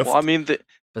wrote that list? Well, I mean, to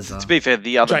be fair,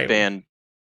 the other band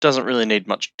doesn't really need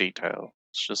much detail.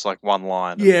 It's just like one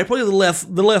line. Yeah, probably the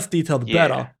less detail, the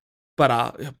better. But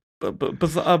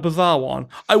a bizarre one.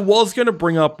 I was going to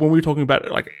bring up when we were talking about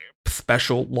like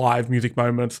special live music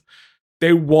moments.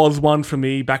 There was one for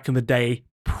me back in the day,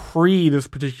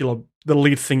 the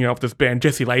lead singer of this band,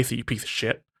 Jesse Lacey, you piece of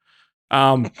shit.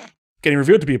 Getting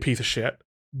revealed to be a piece of shit.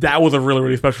 That was a really,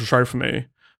 really special show for me.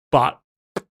 But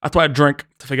that's why I drink,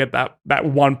 to forget that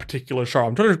one particular show.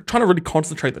 I'm trying to really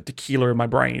concentrate the tequila in my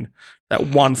brain. That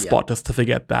one spot just to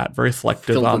forget that. Very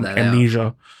selective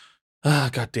amnesia. Ah,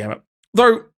 God damn it.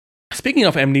 Though, speaking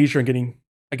of amnesia and getting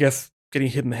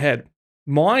hit in the head,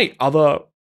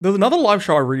 there's another live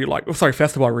show I really like.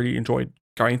 Festival I really enjoyed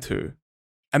going to.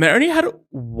 And they only had it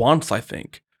once, I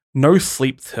think. No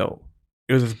Sleep Till.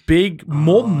 It was this big,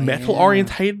 more metal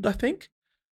orientated, I think.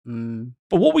 Mm.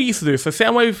 But what we used to do, so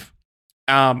Soundwave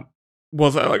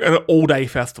was like an all-day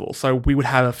festival. So we would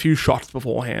have a few shots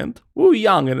beforehand. We were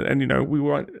young and you know, we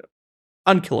were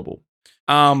unkillable.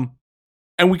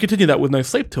 And we continued that with No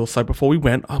Sleep Till. So before we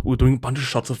went, we were doing a bunch of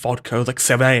shots of vodka. It was like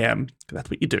 7 a.m. That's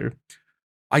what you do.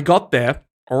 I got there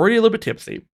already a little bit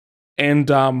tipsy. And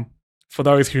for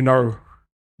those who know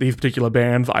these particular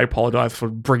bands, I apologize for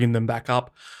bringing them back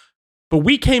up. But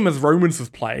we came as Romans was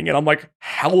playing, and I'm like,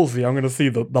 hellsy, I'm going to see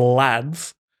the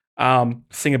lads.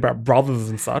 sing about brothers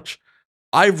and such.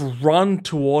 I've run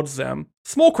towards them.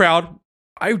 Small crowd.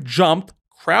 I jumped,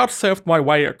 crowd surfed my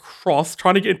way across,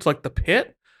 trying to get into like the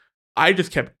pit. I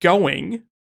just kept going,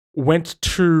 went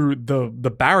to the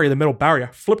barrier, the metal barrier,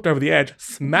 flipped over the edge,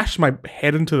 smashed my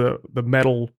head into the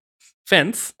metal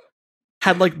fence,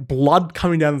 had like blood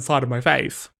coming down the side of my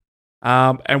face,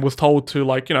 and was told to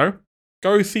like,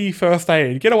 go see first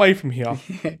aid, get away from here.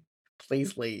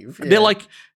 Please leave. Yeah. They're like,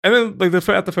 and then like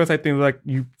at the first aid thing, they're like,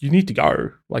 you need to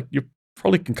go. Like, you're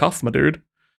probably concussed, my dude.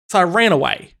 So I ran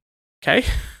away. Okay.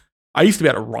 I used to be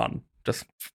able to run, just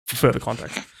for further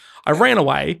context. I ran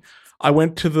away. I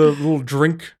went to the little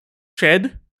drink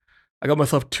shed. I got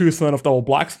myself 2 Smirnoff Double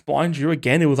Blacks. Mind you,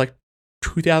 again, it was like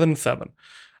 2007.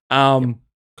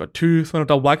 Got 2 Smirnoff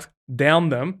Double Blacks,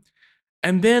 downed them.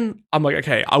 And then I'm like,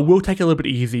 okay, I will take it a little bit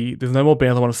easy. There's no more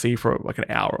bands I want to see for like an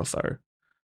hour or so.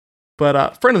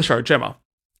 But friend of the show, Gemma,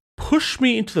 pushed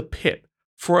me into the pit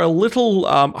for a little,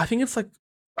 I think it's like,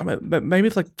 maybe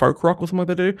it's like folk rock or something like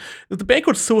they do. There's a band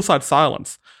called Suicide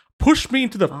Silence. Pushed me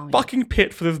into the fucking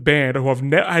pit for this band who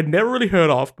I had never really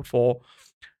heard of before.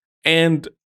 And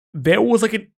there was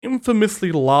like an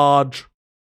infamously large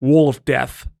wall of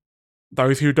death.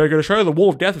 Those who don't go to show, the wall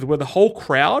of death is where the whole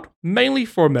crowd, mainly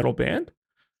for a metal band,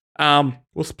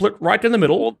 was split right down the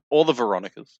middle. All the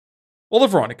Veronicas. All the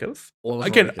Veronicas.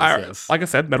 Again, yes. Like I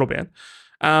said, metal band.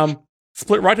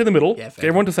 Split right in the middle, get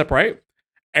everyone to separate.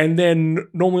 And then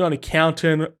normally on a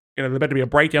count-in, there's about to be a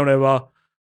breakdown, whatever.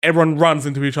 Everyone runs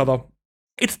into each other.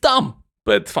 It's dumb,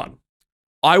 but it's fun.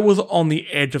 I was on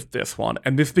the edge of this one,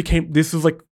 and this is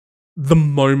like the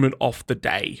moment of the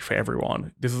day for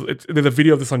everyone. There's a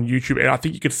video of this on YouTube, and I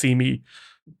think you could see me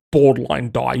borderline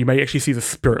die. You may actually see the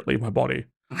spirit leave my body.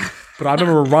 But I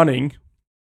remember running,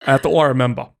 and that's all I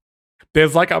remember.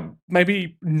 There's like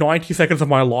maybe 90 seconds of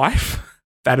my life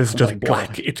that is just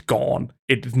black. God. It's gone.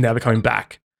 It's never coming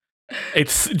back.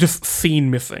 It's just scene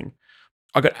missing.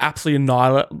 I got absolutely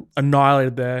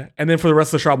annihilated there. And then for the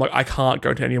rest of the show, I'm like, I can't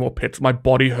go to any more pits. My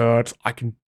body hurts.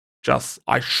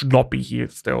 I should not be here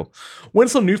still. Went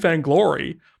to some Newfound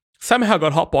Glory. Somehow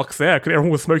got hotboxed there because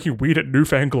everyone was smoking weed at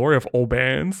Newfound Glory of all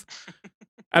bands.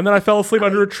 And then I fell asleep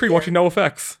under a tree watching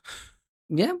NoFX.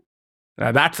 Yeah.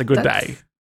 Now that's a good day.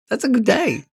 That's a good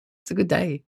day. It's a good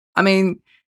day. I mean,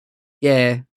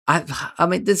 yeah. I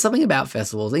mean, there's something about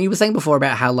festivals. And you were saying before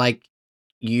about how, like,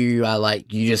 you are,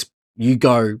 like, you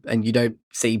go and you don't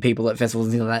see people at festivals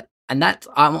and things like that. And that's,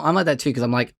 I'm like that too, because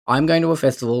I'm like, I'm going to a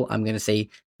festival. I'm going to see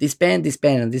this band,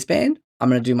 and this band. I'm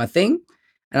going to do my thing.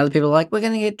 And other people are like, we're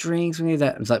going to get drinks. We're going to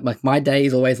do that. It's like my day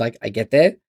is always like, I get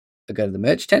there. I go to the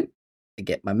merch tent. I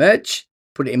get my merch,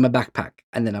 put it in my backpack.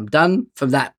 And then I'm done from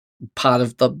that part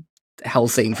of the hell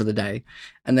scene for the day.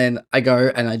 And then I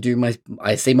go and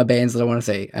I see my bands that I want to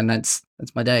see. And that's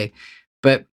my day.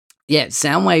 But yeah,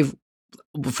 Soundwave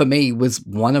for me was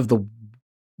one of the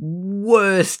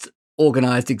worst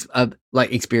organized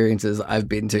experiences I've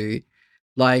been to.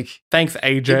 Like, thanks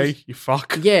AJ, you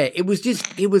fuck. Yeah, it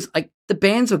was like the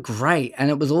bands were great and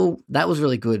that was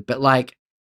really good. But like,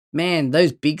 man,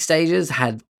 those big stages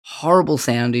had horrible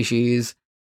sound issues.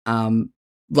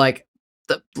 Like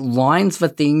the lines for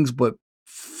things were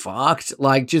fucked,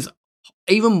 like just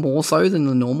even more so than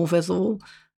the normal festival.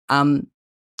 And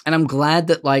I'm glad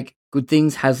that like Good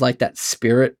Things has like that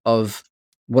spirit of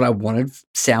what I wanted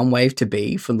Soundwave to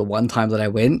be from the one time that I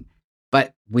went,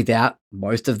 but without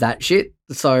most of that shit.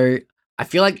 So I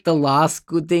feel like the last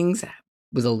Good Things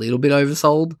was a little bit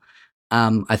oversold.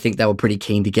 I think they were pretty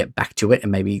keen to get back to it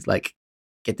and maybe like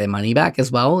get their money back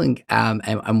as well and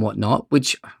whatnot,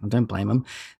 which I don't blame them.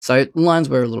 So lines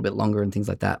were a little bit longer and things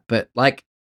like that, but like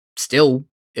still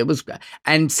it was,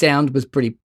 and sound was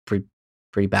pretty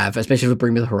bad, especially for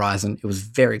Bring Me the Horizon. It was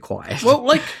very quiet. Well,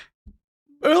 like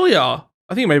earlier,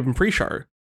 I think it may have been pre-show.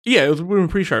 Yeah, it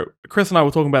was pre-show. Chris and I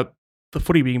were talking about the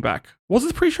footy being back. Was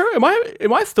this pre-show?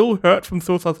 Am I still hurt from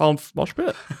Suicide Silence mosh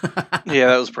pit? Yeah,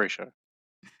 that was pre-show.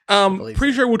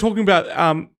 Pre-show we're talking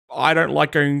about I don't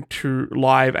like going to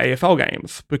live AFL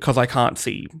games because I can't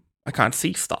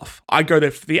see stuff. I go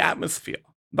there for the atmosphere.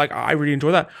 Like, I really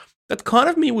enjoy that. That's kind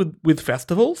of me with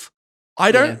festivals.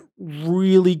 I don't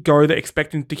really go there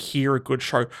expecting to hear a good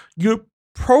show. You're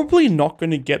probably not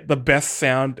going to get the best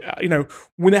sound.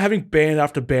 When they're having band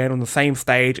after band on the same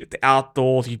stage, it's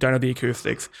outdoors, you don't have the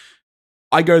acoustics.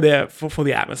 I go there for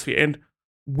the atmosphere. And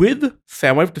with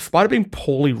Soundwave, despite it being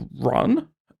poorly run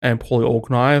and poorly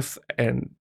organized,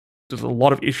 and there's a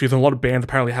lot of issues, and a lot of bands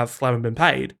apparently haven't been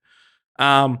paid,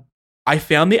 I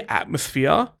found the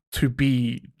atmosphere to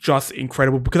be just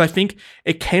incredible, because I think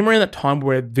it came around that time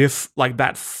where this, like,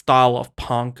 that style of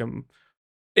punk and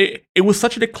it was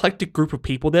such an eclectic group of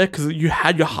people there because you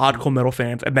had your hardcore metal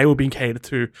fans and they were being catered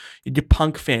to. You had your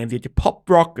punk fans, you had your pop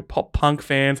rock, your pop punk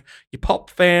fans, your pop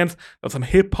fans. There was some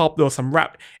hip hop, there was some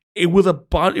rap. It was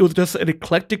just an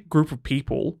eclectic group of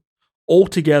people all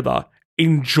together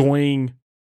enjoying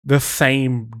the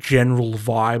same general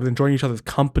vibe, enjoying each other's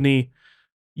company.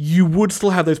 You would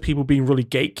still have those people being really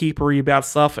gatekeepery about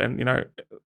stuff, and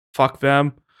fuck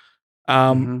them.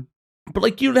 But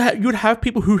like you'd have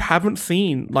people who haven't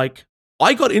seen, like,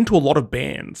 I got into a lot of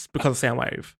bands because of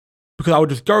Soundwave. Because I would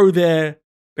just go there,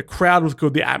 the crowd was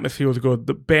good, the atmosphere was good,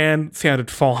 the band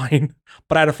sounded fine,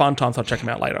 but I had a fun time, so I'll check them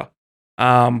out later.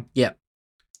 Yeah.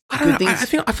 I don't know, I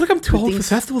feel like I'm too old for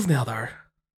festivals now, though.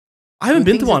 I haven't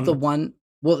been to one.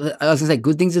 Well, I was gonna say,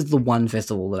 Good Things is the one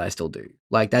festival that I still do.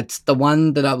 Like, that's the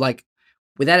one that I'm like,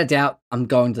 without a doubt, I'm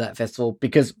going to that festival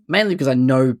mainly because I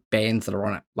know bands that are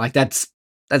on it. Like, that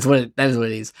is what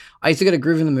it is. I used to go to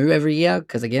Groove in the Moo every year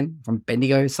because, again, from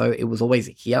Bendigo, so it was always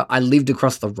here. I lived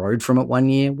across the road from it one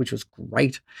year, which was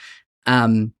great.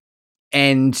 And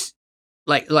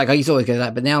like I used to always go to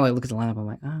that, but now I look at the lineup, I'm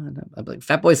like, no. I'm like,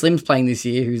 Fatboy Slim's playing this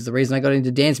year, who's the reason I got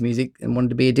into dance music and wanted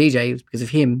to be a DJ was because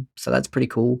of him. So that's pretty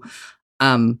cool.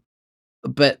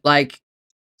 But like,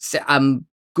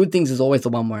 Good Things is always the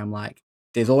one where I'm like,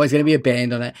 there's always going to be a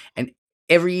band on it, and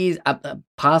every year,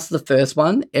 past the first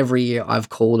one, every year I've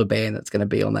called a band that's going to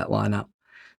be on that lineup.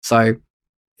 So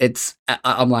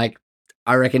I'm like,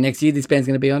 I reckon next year this band's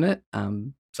going to be on it.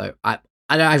 So I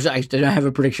don't have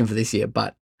a prediction for this year,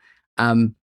 but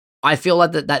I feel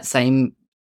like that same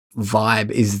vibe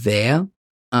is there.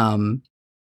 And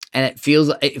it feels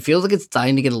like it's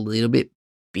starting to get a little bit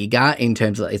bigger in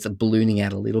terms of it's ballooning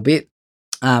out a little bit.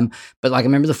 But like I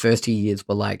remember the first 2 years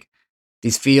were like,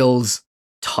 this feels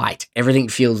tight. Everything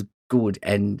feels good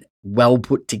and well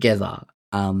put together.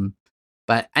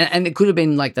 But it could have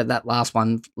been like that last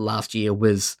one last year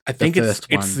was I think the first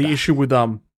it's the issue with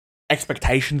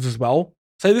expectations as well.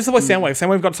 So this is why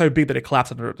Soundwave got so big that it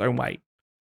collapsed under its own weight.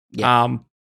 Yeah.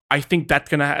 I think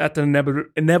that's an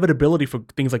inevitability for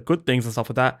things like Good Things and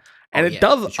stuff like that. And it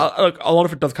does, sure. A lot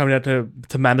of it does come down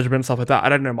to management and stuff like that. I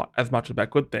don't know as much about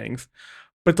Good Things,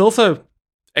 but it's also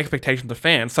expectations of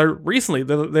fans. So recently,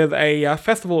 there's a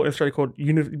festival in Australia called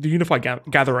the Unified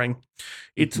Gathering.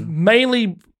 It's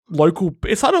mainly local.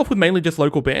 It started off with mainly just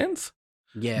local bands.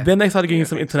 Yeah. Then they started getting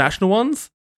some international ones.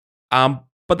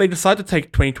 But they decided to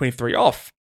take 2023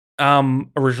 off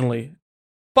originally.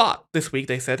 But this week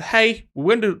they said, hey, we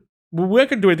weren't going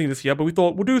to do anything this year, but we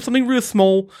thought we'll do something really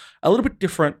small, a little bit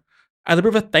different, as a bit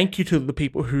of a thank you to the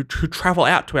people who travel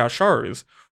out to our shows.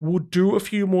 We'll do a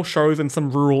few more shows in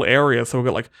some rural areas. So we've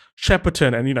got like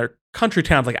Shepparton and, country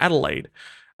towns like Adelaide.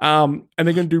 And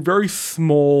they're going to do very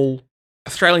small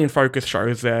Australian-focused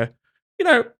shows there.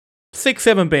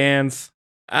 6-7 bands.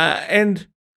 And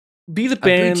these are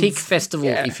bands... A boutique festival,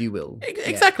 if you will.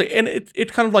 Exactly. Yeah. And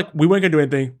it's kind of like, we weren't going to do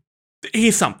anything.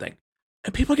 Here's something.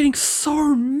 And people are getting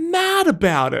so mad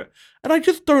about it. And I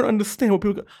just don't understand what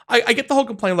people... I get the whole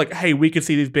complaint like, hey, we could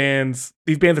see these bands.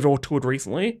 These bands have all toured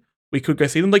recently. We could go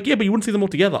see them. Like, yeah, but you wouldn't see them all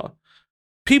together.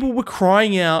 People were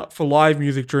crying out for live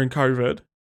music during COVID.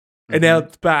 And now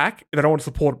it's back. And they don't want to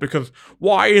support it because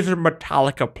why isn't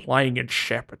Metallica playing in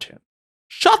Shepparton?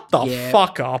 Shut the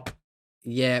fuck up.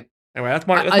 Yeah. Anyway, that's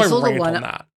my rant on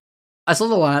that. I saw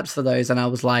the lineups for those and I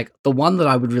was like, the one that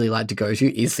I would really like to go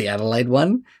to is the Adelaide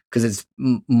one because it's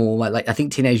more like I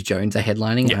think Teenage Jones are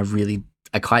headlining and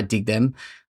I quite dig them.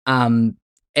 And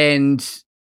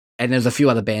there's a few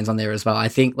other bands on there as well. I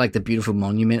think like the Beautiful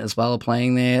Monument as well are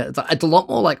playing there. It's a lot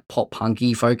more like pop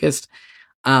punky focused,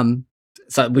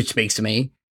 so which speaks to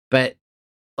me. But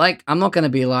like, I'm not going to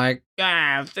be like,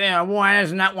 why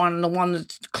isn't that one the one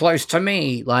that's close to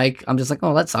me? Like, I'm just like,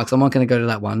 oh, that sucks. I'm not going to go to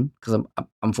that one because I'm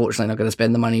unfortunately not going to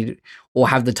spend the money or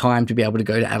have the time to be able to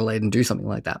go to Adelaide and do something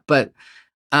like that. But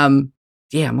I'm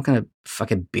not going to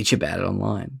fucking bitch about it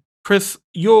online. Chris,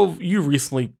 you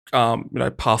recently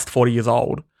passed 40 years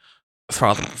old, as far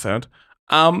as I'm concerned.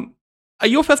 Are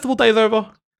your festival days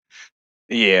over?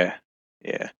 Yeah.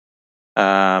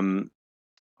 Soundwave...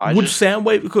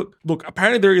 Look,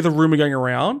 apparently there is a rumor going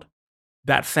around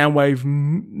that Soundwave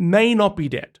may not be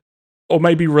dead or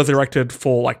may be resurrected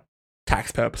for like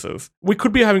tax purposes. We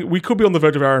could be on the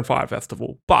verge of our own Fire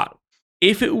Festival, but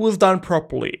if it was done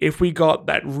properly, if we got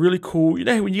that really cool,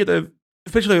 when you get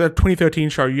especially the 2013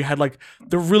 show, you had like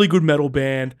the really good metal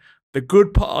band, the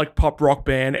good pop rock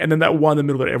band, and then that one in the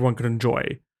middle that everyone could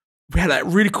enjoy. We had that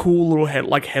really cool little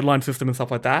headline system and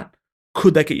stuff like that.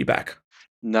 Could that get you back?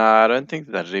 No, I don't think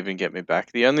that'd even get me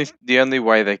back. The only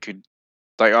way they could,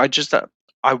 like,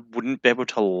 I wouldn't be able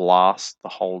to last the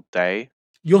whole day.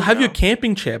 You'll have your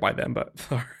camping chair by then, but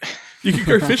you can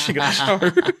go fishing at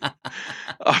the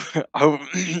show.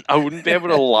 I wouldn't be able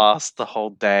to last the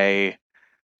whole day.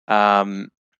 And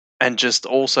just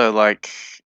also like,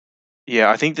 yeah,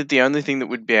 I think that the only thing that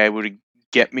would be able to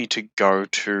get me to go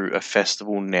to a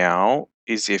festival now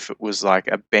is if it was like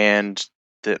a band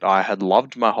that I had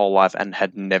loved my whole life and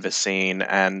had never seen,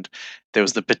 and there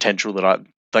was the potential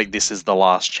that this is the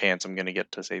last chance I'm going to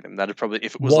get to see them. That'd probably,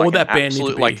 if it was what like would that band absolute,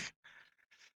 need to be? like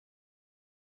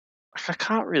I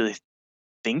can't really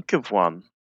think of one.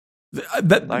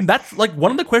 That's like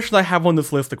one of the questions I have on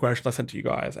this list. The questions I sent to you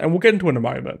guys, and we'll get into in a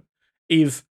moment,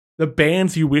 is the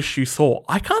bands you wish you saw.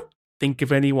 I can't think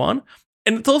of anyone,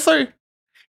 and it's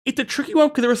a tricky one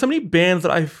because there are so many bands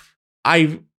that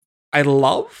I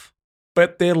love,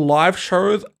 but their live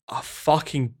shows are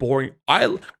fucking boring.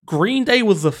 Green Day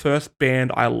was the first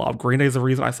band I loved. Green Day is the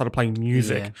reason I started playing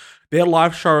music. Yeah. Their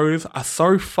live shows are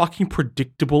so fucking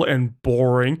predictable and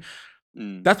boring.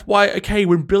 That's why, okay,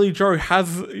 when Billy Joe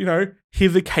has,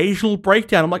 his occasional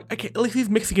breakdown, I'm like, okay, at least he's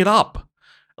mixing it up.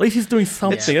 At least he's doing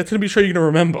something. That's going to be a show you're going to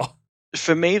remember.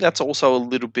 For me, that's also a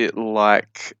little bit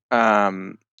like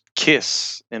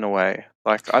Kiss, in a way.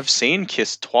 Like, I've seen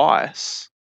Kiss twice.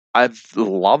 I've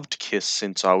loved Kiss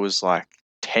since I was,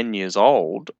 10 years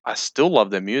old. I still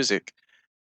love their music.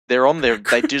 They're on their,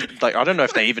 they did, I don't know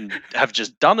if they even have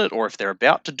just done it or if they're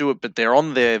about to do it, but they're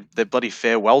on their bloody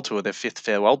farewell tour, their 5th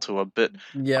farewell tour. But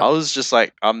I was just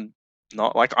I'm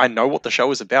not, I know what the show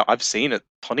is about. I've seen it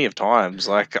plenty of times.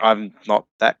 I'm not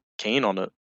that keen on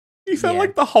it. You sound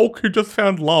like the Hulk who just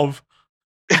found love.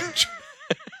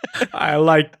 I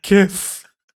like Kiss.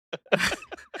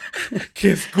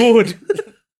 Kiss good.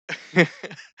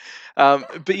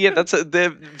 But yeah, they're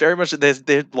very much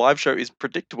their live show is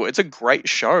predictable. It's a great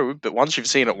show, but once you've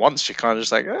seen it once, you're kind of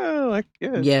just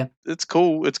it's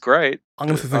cool, it's great. I'm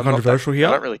gonna say something controversial here.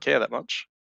 I don't really care that much.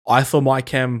 I saw My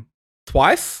Chem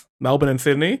twice, Melbourne and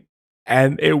Sydney,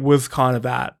 and it was kind of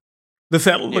that. The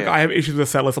set, look, I have issues with the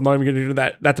set list. I'm not even going to do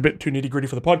that. That's a bit too nitty gritty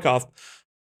for the podcast.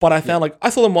 But I found I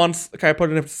saw them once. Okay, I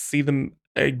probably didn't have to see them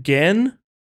again.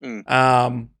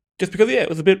 Just because it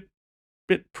was a bit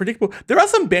predictable. There are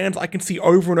some bands I can see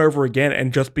over and over again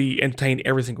and just be entertained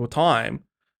every single time.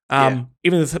 Even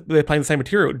if they're playing the same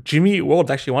material. Jimmy Eat World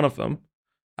is actually one of them,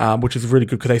 which is really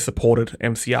good because they supported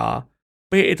MCR.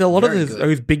 But it's a lot of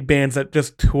those big bands that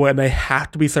just tour and they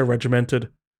have to be so regimented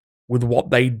with what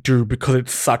they do because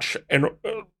it's such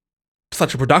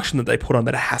a production that they put on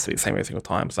that it has to be the same every single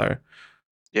time. So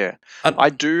yeah, I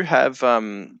do have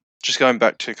just going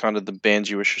back to kind of the bands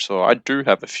you wish you saw. I do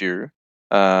have a few.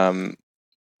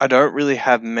 I don't really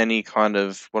have many kind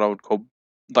of what I would call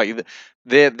they're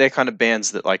kind of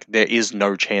bands that there is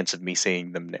no chance of me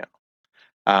seeing them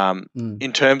now.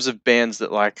 In terms of bands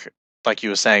that like you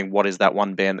were saying, what is that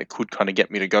one band that could kind of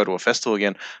get me to go to a festival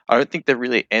again? I don't think there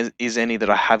really is any that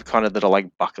I have kind of that are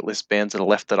bucket list bands that are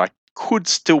left that I could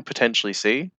still potentially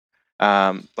see.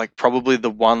 Probably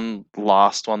the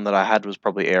last one that I had was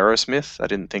probably Aerosmith. I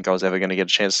didn't think I was ever going to get a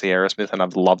chance to see Aerosmith, and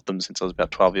I've loved them since I was about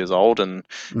 12 years old and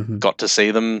got to see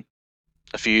them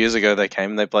a few years ago. They came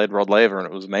and they played Rod Laver and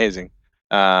it was amazing.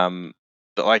 But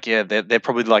they're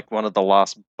probably one of the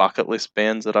last bucket list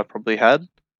bands that I probably had.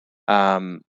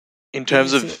 In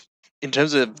terms of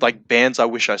bands I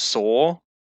wish I saw,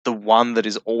 the one that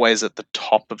is always at the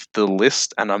top of the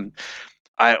list, and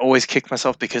I always kick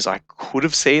myself because I could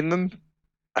have seen them.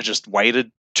 I just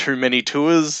waited too many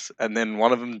tours, and then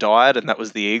one of them died, and that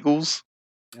was the Eagles.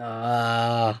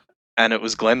 And it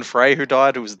was Glenn Frey who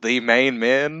died, who was the main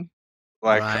man.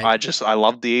 I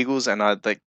loved the Eagles, and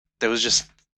there was just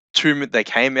they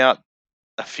came out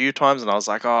a few times, and I was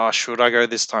like, oh, should I go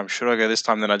this time?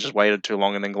 Then I just waited too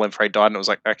long, and then Glenn Frey died, and it was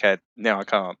like, okay, now I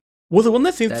can't. Was it one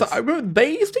that seems? I remember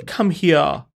they used to come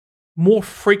here more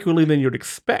frequently than you'd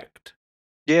expect.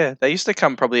 Yeah, they used to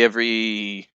come probably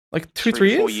every 2-3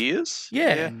 years. 4 years.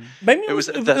 Yeah. Maybe it was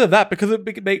that because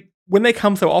when they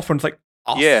come so often, it's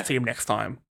I'll see them next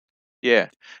time. Yeah.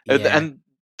 And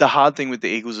the hard thing with the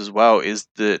Eagles as well is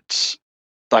that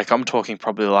I'm talking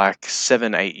probably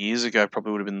 7-8 years ago,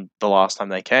 probably would have been the last time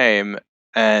they came,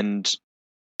 and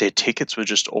their tickets were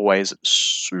just always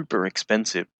super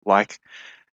expensive.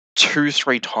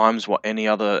 2-3 times what any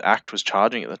other act was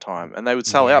charging at the time, and they would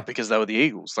sell out because they were the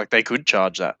Eagles. They could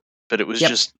charge that, but it was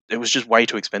just way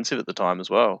too expensive at the time as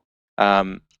well.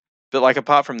 But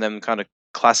apart from them, kind of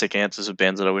classic answers of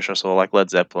bands that I wish I saw, like Led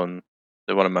Zeppelin,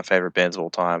 they're one of my favorite bands of all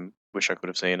time. Wish I could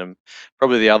have seen them.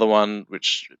 Probably the other one,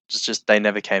 which is just they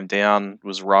never came down,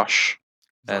 was Rush.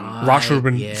 And Rush would have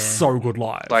been so good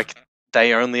live.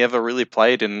 They only ever really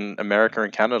played in America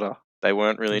and Canada. They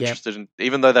weren't really interested in,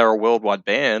 even though they were a worldwide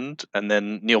band. And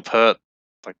then Neil Peart,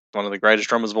 like one of the greatest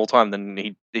drummers of all time,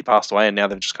 then he passed away, and now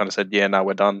they've just kind of said, yeah, no,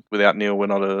 we're done. Without Neil,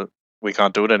 we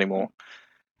can't do it anymore.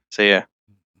 So yeah.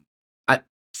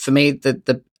 For me,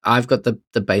 I've got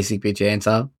the basic bitch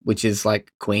answer, which is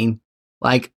like Queen.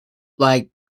 Like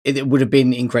it would have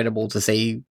been incredible to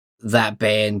see that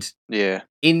band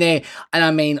in there. And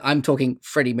I mean, I'm talking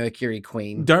Freddie Mercury,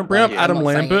 Queen. Don't bring up Adam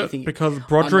Lambert because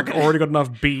Broderick already got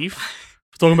enough beef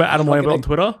talking about Adam Lambert on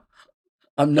Twitter.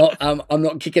 I'm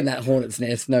not kicking that hornet's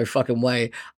nest, no fucking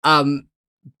way.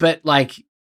 But like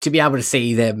to be able to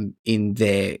see them in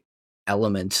their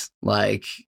element, like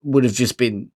would have just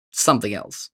been something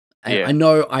else. Yeah. I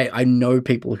know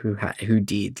people who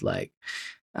did, like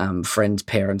friends,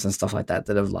 parents, and stuff like that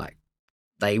have like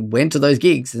they went to those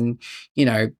gigs, and you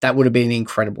know that would have been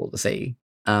incredible to see.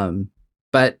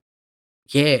 But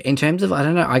yeah, in terms of I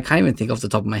don't know, I can't even think off the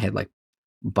top of my head like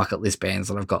bucket list bands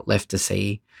that I've got left to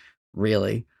see.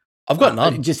 Really, I've got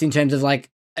none. Just in terms of like,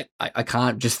 I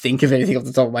can't just think of anything off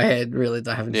the top of my head really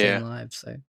that I haven't seen live.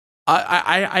 So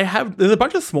I have. There's a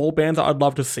bunch of small bands that I'd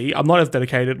love to see. I'm not as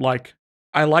dedicated. Like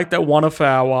I like that one of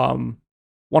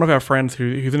our friends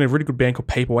who's in a really good band called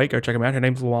Paperweight. Go check them out. Her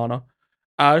name's Luana.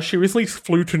 She recently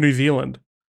flew to New Zealand.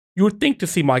 You would think to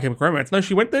see My Chemical Romance. No,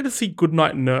 she went there to see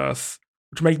Goodnight Nurse,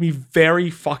 which makes me very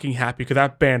fucking happy because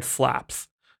that band slaps.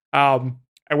 And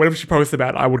whenever she posts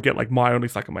about it, I would get like My Only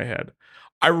Stuck in My Head.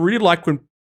 I really like when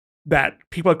that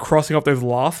people are crossing off those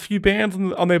last few bands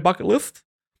on their bucket list,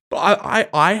 but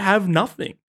I have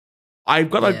nothing. I've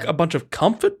got like a bunch of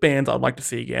comfort bands I'd like to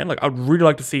see again. Like I'd really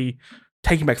like to see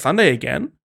Taking Back Sunday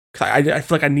again because I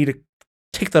feel like I need to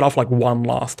tick that off like one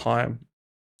last time.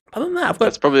 Other than that,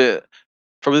 that's probably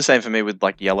the same for me with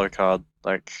like Yellow Card.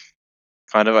 Like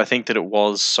kind of, I think that it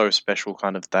was so special,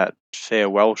 kind of that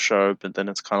farewell show. But then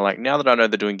it's kind of like now that I know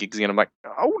they're doing gigs again, I'm like,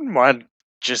 I wouldn't mind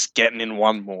just getting in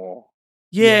one more.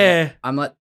 Yeah. I'm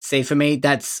like, see, for me,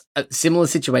 that's a similar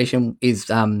situation is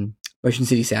Motion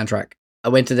City Soundtrack. I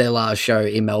went to their last show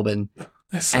in Melbourne,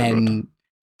 and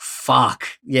fuck,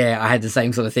 yeah, I had the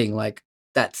same sort of thing. Like,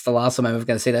 that's the last time I'm ever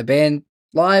going to see that band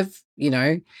live, you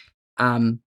know.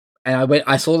 And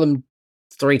I saw them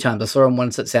 3 times. I saw them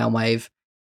once at Soundwave,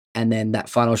 and then that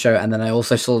final show, and then I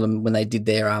also saw them when they did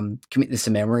their Commit This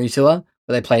to Memory tour,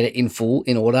 where they played it in full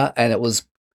in order, and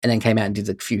then came out and did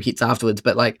a few hits afterwards.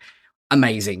 But like,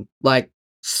 amazing, like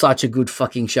such a good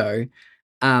fucking show.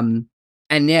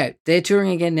 And yeah, they're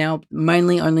touring again now,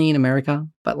 mainly only in America.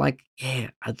 But like, yeah,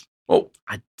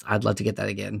 I'd love to get that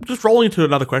again. Just rolling into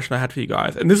another question I had for you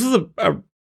guys, and this is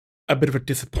a bit of a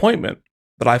disappointment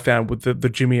that I found with the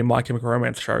Jimmy and My Chemical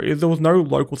Romance show is there was no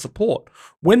local support.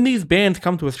 When these bands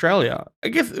come to Australia, I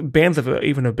guess bands of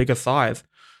even a bigger size,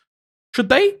 should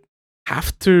they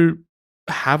have to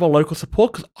have a local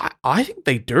support? Because I think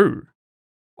they do.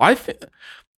 I think,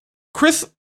 Chris,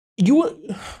 you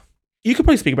could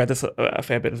probably speak about this a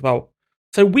fair bit as well.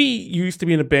 So we used to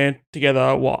be in a band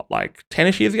together, like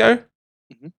 10-ish years ago?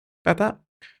 Mm-hmm. About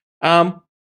that?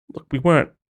 Look, we weren't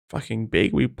fucking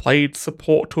big. We played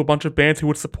support to a bunch of bands who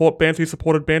would support bands who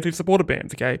supported bands who supported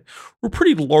bands, okay? We're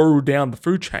pretty low down the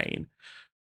food chain.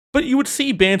 But you would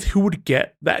see bands who would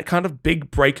get that kind of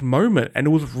big break moment, and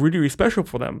it was really, really special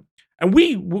for them. And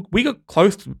we got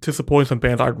close to supporting some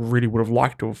bands I really would have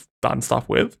liked to have done stuff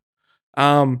with.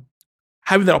 Having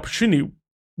that opportunity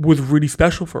was really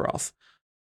special for us.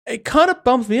 It kind of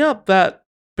bums me up that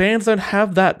bands don't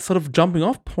have that sort of jumping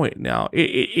off point now.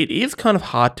 It is kind of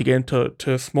hard to get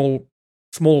into small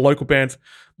local bands.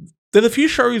 There's a few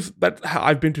shows that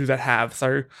I've been to that have.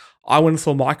 So I went and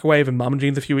saw Microwave and Mum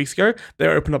Jeans a few weeks ago. They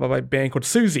were opened up by a band called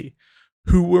Susie,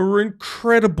 who were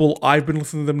incredible. I've been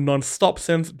listening to them non-stop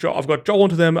since. I've got Joel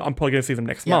into them. I'm probably going to see them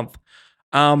next month.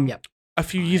 A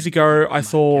few years ago, I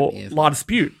saw La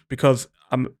Dispute because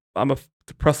I'm a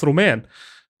depressed little man.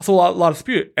 I saw La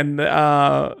Dispute, and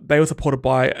they were supported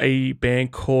by a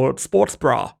band called Sports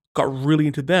Bra. Got really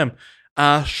into them.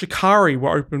 Shikari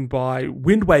were opened by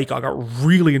Wind Waker. I got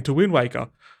really into Wind Waker.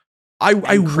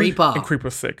 Creeper. And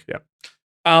Creeper's sick, yeah.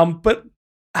 But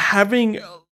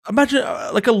imagine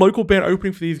like a local band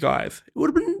opening for these guys. It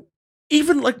would have been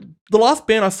even like the last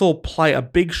band I saw play a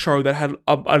big show that had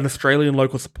an Australian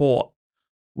local support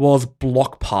was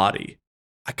Block Party.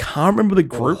 I can't remember the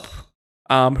group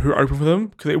who opened for them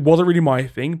because it wasn't really my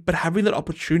thing. But having that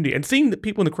opportunity and seeing the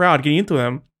people in the crowd getting into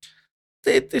them,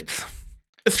 it's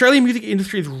Australian music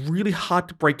industry is really hard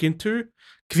to break into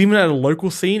because even at a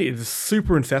local scene, it is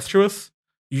super incestuous.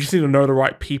 You just need to know the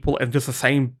right people and just the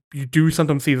same. You do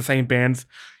sometimes see the same bands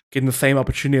getting the same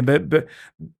opportunity. And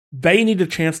they need a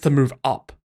chance to move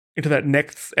up into that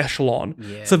next echelon.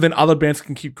 Yeah. So then other bands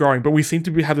can keep growing. But we seem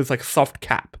to have this like soft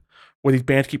cap where these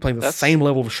bands keep playing the same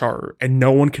level of show and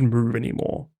no one can move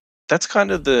anymore. That's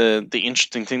kind of the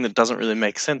interesting thing that doesn't really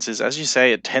make sense is, as you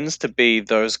say, it tends to be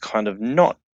those kind of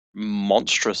not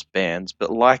monstrous bands,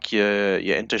 but like your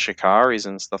Enter Shikaris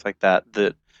and stuff like that,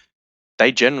 that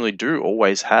they generally do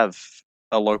always have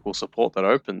a local support that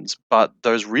opens. But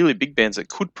those really big bands that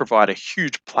could provide a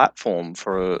huge platform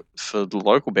for the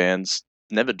local bands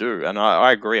never do. And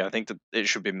I agree. I think that it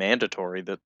should be mandatory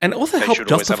that, and also help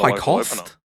justify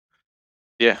cost.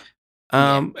 Yeah.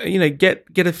 You know,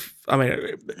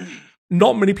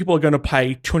 not many people are going to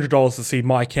pay $200 to see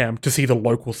MyCam to see the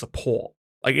local support.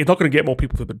 Like, it's not going to get more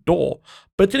people through the door,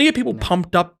 but it's going to get people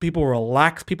pumped up, people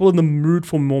relaxed, people in the mood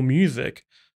for more music.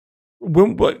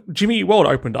 When Jimmy Eat World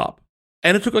opened up,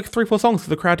 and it took like 3-4 songs for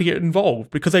the crowd to get involved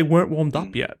because they weren't warmed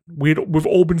up yet. We've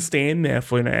all been standing there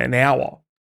for an hour.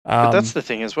 But that's the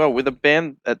thing as well with a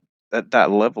band at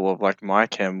that level of like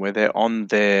MyCam, where they're on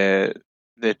their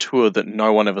tour that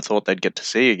no one ever thought they'd get to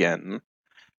see again.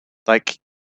 Like,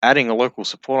 adding a local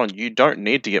support on, you don't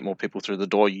need to get more people through the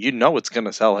door. You know it's going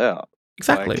to sell out.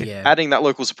 Exactly. Like, adding that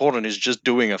local support on is just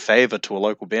doing a favor to a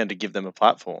local band to give them a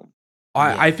platform.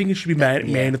 I think it should be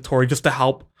mandatory just to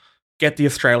help get the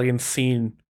Australian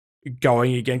scene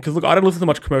going again. Because look, I don't listen to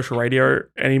much commercial radio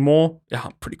anymore. Yeah,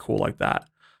 I'm pretty cool like that.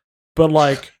 But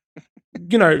like,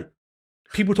 you know,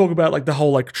 people talk about like the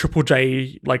whole like Triple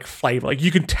J like flavor. Like,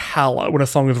 you can tell when a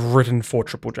song is written for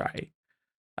Triple J.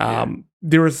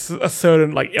 There is a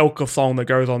certain like ilk of song that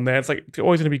goes on there. It's like, it's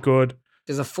always going to be good.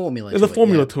 There's a formula.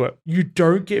 To it. You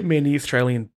don't get many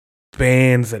Australian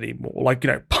bands anymore. Like,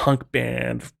 you know, punk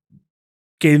bands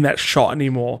getting that shot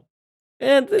anymore.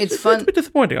 And it's fun. It's a bit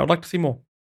disappointing. I'd like to see more.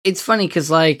 It's funny because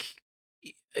like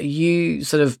you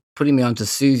sort of putting me onto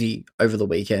Susie over the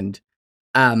weekend.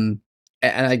 And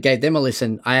I gave them a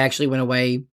listen. I actually went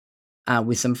away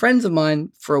with some friends of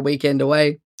mine for a weekend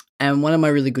away. And one of my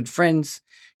really good friends,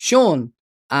 Sean,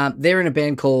 they're in a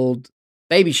band called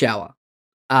Baby Shower,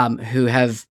 who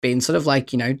have been sort of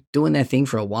like, you know, doing their thing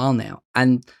for a while now.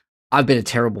 And I've been a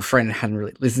terrible friend and hadn't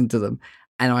really listened to them.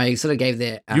 And I sort of gave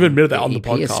their... You've admitted that on the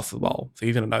podcast as well. So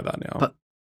he's going to know that now.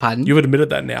 Pardon? You've admitted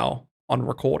that now on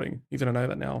recording. He's going to know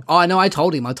that now. Oh, I know. I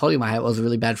told him I was a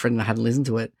really bad friend and I hadn't listened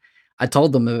to it. I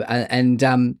told them. And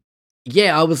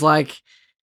I was like,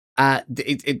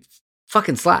 it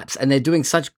fucking slaps. And they're doing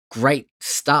such great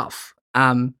stuff.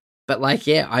 But like,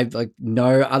 I like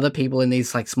know other people in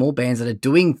these like small bands that are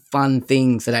doing fun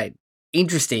things that are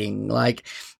interesting. Like,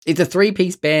 it's a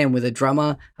 3-piece band with a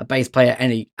drummer, a bass player,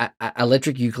 and a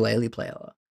electric ukulele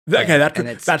player. Okay,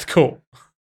 that's cool.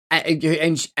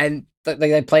 And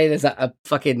they play it as a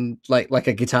fucking like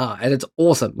a guitar, and it's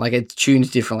awesome. Like, it's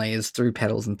tuned differently, it's through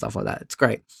pedals and stuff like that. It's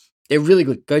great. They're really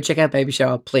good. Go check out Baby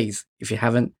Shower, please. If you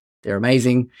haven't, they're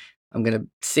amazing. I'm gonna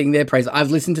sing their praise.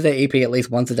 I've listened to their EP at least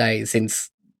once a day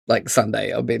since like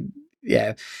Sunday. I've been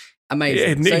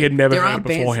amazing. He had never heard it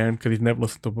beforehand because he's never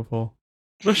listened to it before.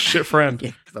 What a shit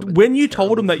friend. When you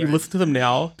told him that you listen to them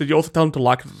now, did you also tell him to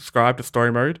like and subscribe to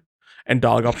Story Mode and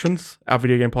Dialogue Options, our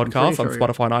video game podcast on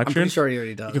Spotify and iTunes? I'm pretty sure he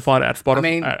already does. You can find it at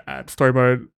Spotify, at Story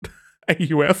Mode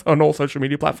AUS on all social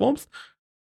media platforms.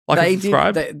 Like and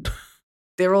subscribe.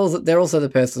 They're also the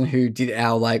person who did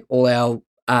all our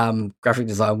graphic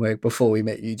design work before we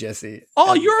met you, Jesse.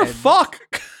 Oh, you're a fuck.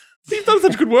 He's done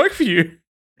such good work for you.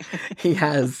 He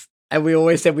has. And we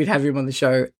always said we'd have him on the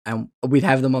show, and we'd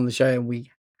have them on the show, and we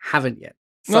haven't yet.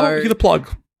 So, you're the plug.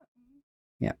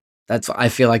 Yeah, I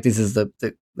feel like this is the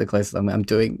closest I'm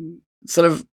doing,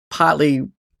 sort of partly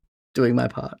doing my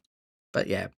part. But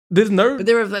yeah,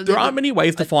 there aren't many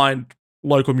ways to find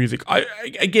local music.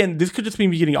 Again, this could just be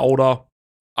me getting older.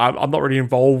 I'm not really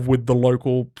involved with the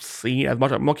local scene as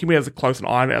much. I'm not keeping as close an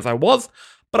eye on it as I was,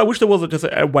 but I wish there was just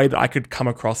a way that I could come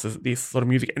across this sort of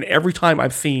music. And every time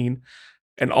I've seen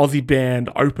an Aussie band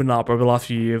open up over the last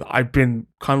few years, I've been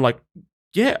kind of like,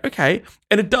 yeah, okay.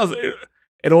 And it does.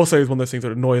 It also is one of those things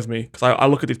that annoys me because I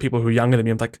look at these people who are younger than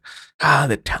me. I'm like,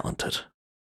 they're talented.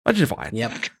 Imagine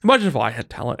if I had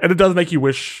talent. And it does make you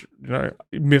wish,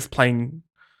 miss playing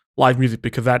live music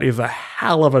because that is a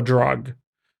hell of a drug.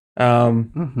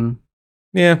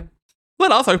 Yeah.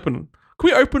 Let us open.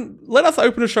 Let us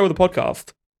open a show with a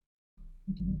podcast.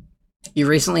 You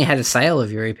recently had a sale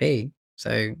of your EP,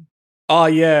 so. Oh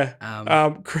yeah.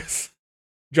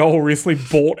 Joel recently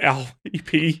bought our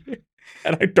EP,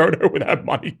 and I don't know where that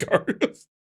money goes.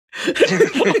 I've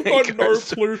got no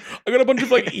clue. I got a bunch of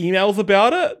emails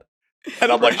about it,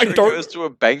 and I'm like, it goes to a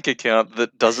bank account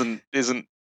that isn't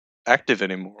active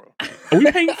anymore. Are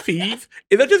we paying fees?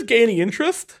 Is that just gaining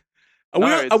interest?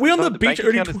 Are we on the beach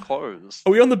earning? Closed.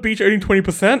 Are we on the beach earning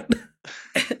 20%?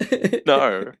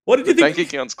 No. What did you think? Bank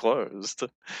account's closed.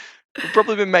 We've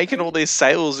probably been making all these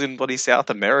sales in bloody South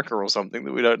America or something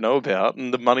that we don't know about,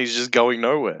 and the money's just going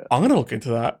nowhere. I'm gonna look into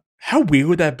that. How weird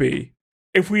would that be?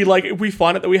 If we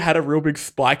find out that we had a real big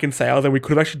spike in sales and we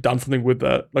could have actually done something with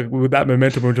that, with that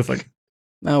momentum, we're just like,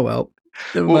 oh well,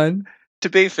 never mind. To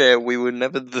be fair, we were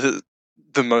never the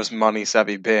most money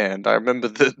savvy band. I remember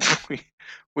that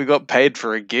we got paid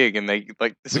for a gig, and they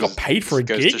got paid for a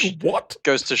gig. What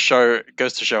goes to show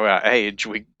our age?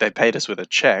 They paid us with a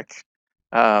check.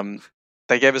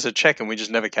 They gave us a check and we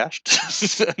just never cashed.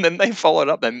 And then they followed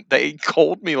up and they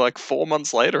called me like 4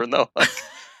 months later and they were like,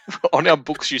 on our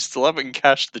books, you still haven't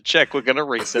cashed the check. We're going to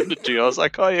resend it to you. I was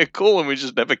like, oh yeah, cool. And we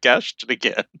just never cashed it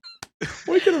again.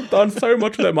 We could have done so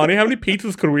much with that money. How many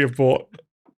pizzas could we have bought?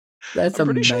 That's I'm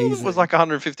pretty amazing. sure it was like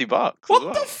 $150.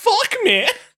 What the fuck, man?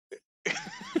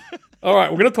 All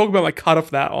right, we're going to talk about my cut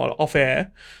off that off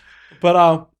air.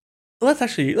 But let's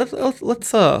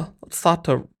start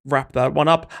to wrap that one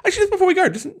up. Actually, just before we go,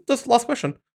 just last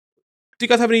question. Do you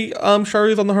guys have any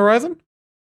shows on the horizon?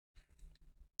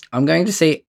 I'm going to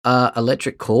see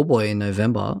Electric Callboy in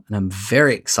November, and I'm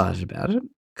very excited about it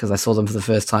because I saw them for the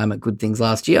first time at Good Things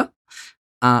last year,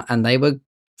 and they were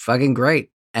fucking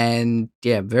great. And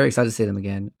yeah, very excited to see them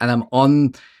again. And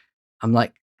I'm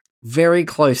like very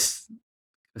close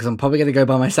because I'm probably going to go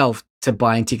by myself to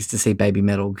buying tickets to see Baby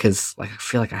Metal because I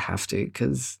feel like I have to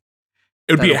because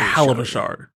it would be a hell of a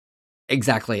show.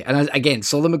 Exactly. And I, again,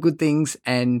 saw them at Good Things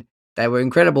and they were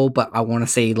incredible, but I want to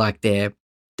see like their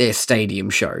stadium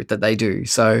show that they do.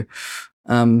 So,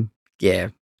 yeah,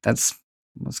 that's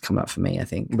what's coming up for me, I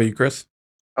think. What about you, Chris?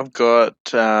 I've got,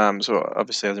 so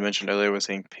obviously, as I mentioned earlier, we're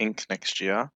seeing Pink next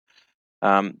year.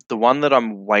 The one that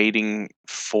I'm waiting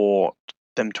for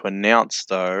them to announce,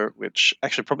 though, which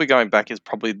actually probably going back is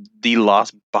probably the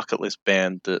last bucket list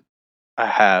band that I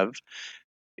have,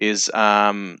 is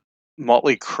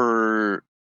Motley Crue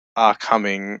are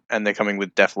coming, and they're coming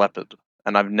with Def Leppard.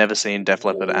 And I've never seen Def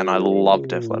Leppard, and I love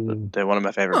Def Leppard. They're one of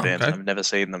my favorite bands, and I've never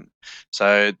seen them.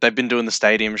 So they've been doing the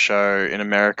stadium show in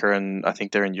America, and I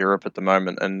think they're in Europe at the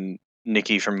moment. And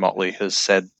Nikki from Motley has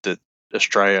said that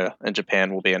Australia and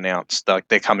Japan will be announced. Like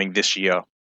they're coming this year,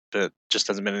 but just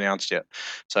hasn't been announced yet.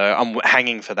 So I'm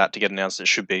hanging for that to get announced. It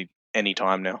should be any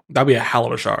time now. That'd be a hell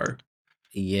of a show.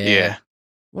 Yeah.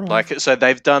 So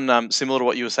they've done similar to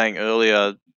what you were saying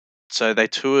earlier. So they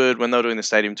toured, when they were doing the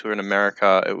stadium tour in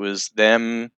America, it was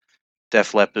them,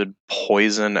 Def Leppard,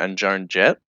 Poison, and Joan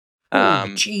Jett.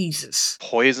 Jesus.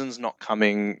 Poison's not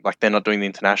coming, like they're not doing the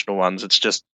international ones. It's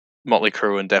just Motley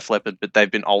Crue and Def Leppard, but they've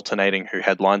been alternating who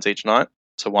headlines each night.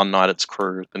 So one night it's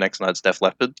Crue, the next night it's Def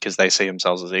Leppard, because they see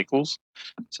themselves as equals.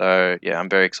 So yeah, I'm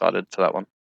very excited for that one.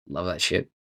 Love that shit.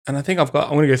 And I think I'm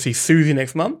going to go see Susie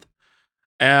next month.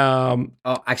 Oh,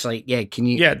 actually, yeah, can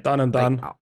you... Yeah, done and done.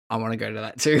 I want to go to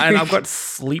that too. And I've got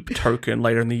Sleep Token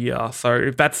later in the year. So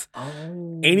if that's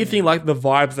anything like the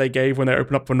vibes they gave when they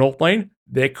opened up for North Lane,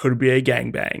 there could be a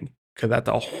gangbang. Because that's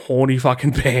a horny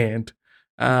fucking band.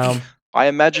 I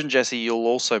imagine, Jesse, you'll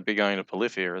also be going to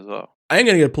Polyphia as well. I am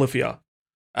going to go to Polyphia.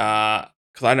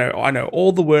 Because I know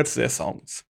all the words to their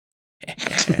songs.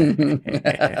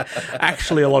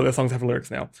 Actually, a lot of their songs have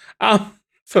lyrics now.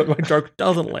 So my joke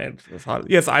doesn't land as hard.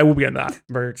 Yes, I will be in that. I'm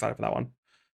very excited for that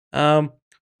one.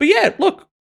 But yeah, look,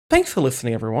 thanks for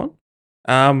listening, everyone.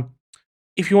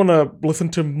 If you want to listen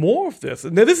to more of this,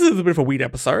 now this is a bit of a weird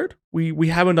episode. We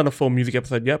haven't done a full music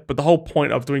episode yet, but the whole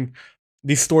point of doing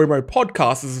these story mode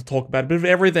podcasts is to talk about a bit of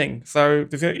everything. So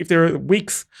if there are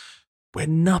weeks where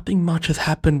nothing much has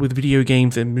happened with video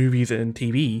games and movies and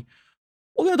TV,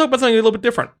 we're going to talk about something a little bit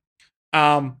different.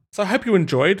 So I hope you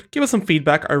enjoyed. Give us some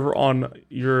feedback over on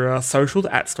your socials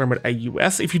at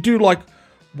StoryModeAUS. If you do like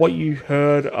what you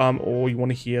heard, or you want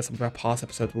to hear some of our past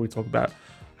episodes where we talk about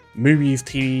movies,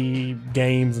 TV,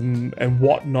 games, and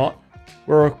whatnot,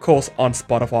 we're of course on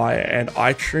Spotify and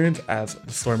iTunes as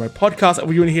the Story Mode Podcast. And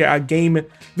we want to hear our video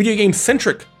game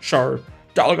centric show,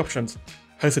 Dialogue Options,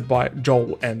 hosted by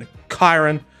Joel and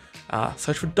Kyron.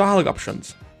 Search for Dialogue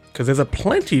Options because there's a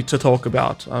plenty to talk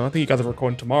about. I think you guys are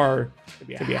recording tomorrow.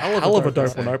 It'll be a hell of a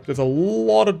dope or nope. There's a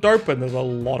lot of dope and there's a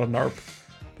lot of nope.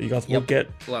 You guys will get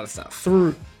a lot of stuff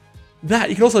through that.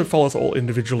 You can also follow us all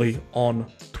individually on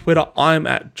Twitter. I'm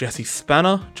at Jesse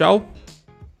Spanner. Joel?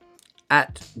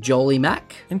 At Jolie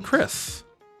Mac. And Chris?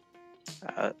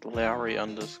 At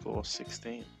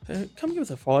Lowry_16. Come give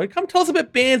us a follow. Come tell us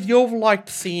about bands you've liked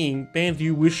seeing, bands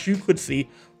you wish you could see,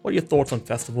 what your thoughts on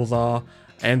festivals are,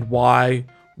 and why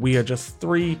we are just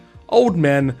three old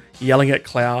men yelling at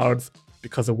clouds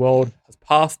because the world has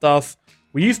passed us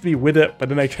We used to be with it, but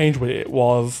then they changed what it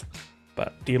was.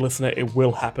 But, dear listener, it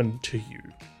will happen to you.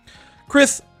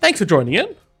 Chris, thanks for joining in.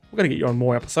 We're going to get you on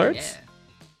more episodes.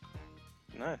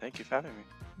 Yeah. No, thank you for having me.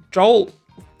 Joel,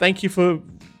 thank you for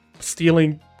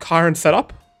stealing Kyron's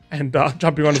setup and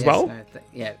jumping on as well.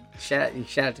 No, shout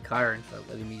out to Kyron for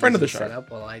letting me Friend use of the his show. setup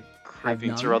while I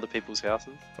Creeping through other people's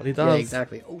houses. What he does. Yeah,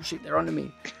 exactly. Oh shit, they're onto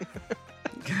me.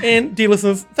 And dear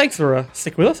listeners, thanks for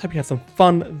sticking with us. Hope you had some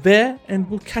fun there, and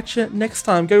we'll catch you next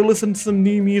time. Go listen to some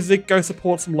new music, go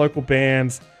support some local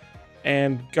bands,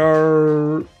 and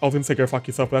go... I was going to say go fuck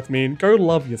yourself, but that's mean. Go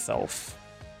love yourself.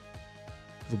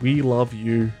 We love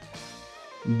you.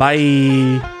 Bye.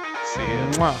 See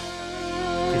ya. Mwah.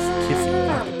 Kiss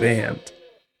like the band.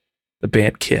 The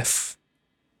band Kiss.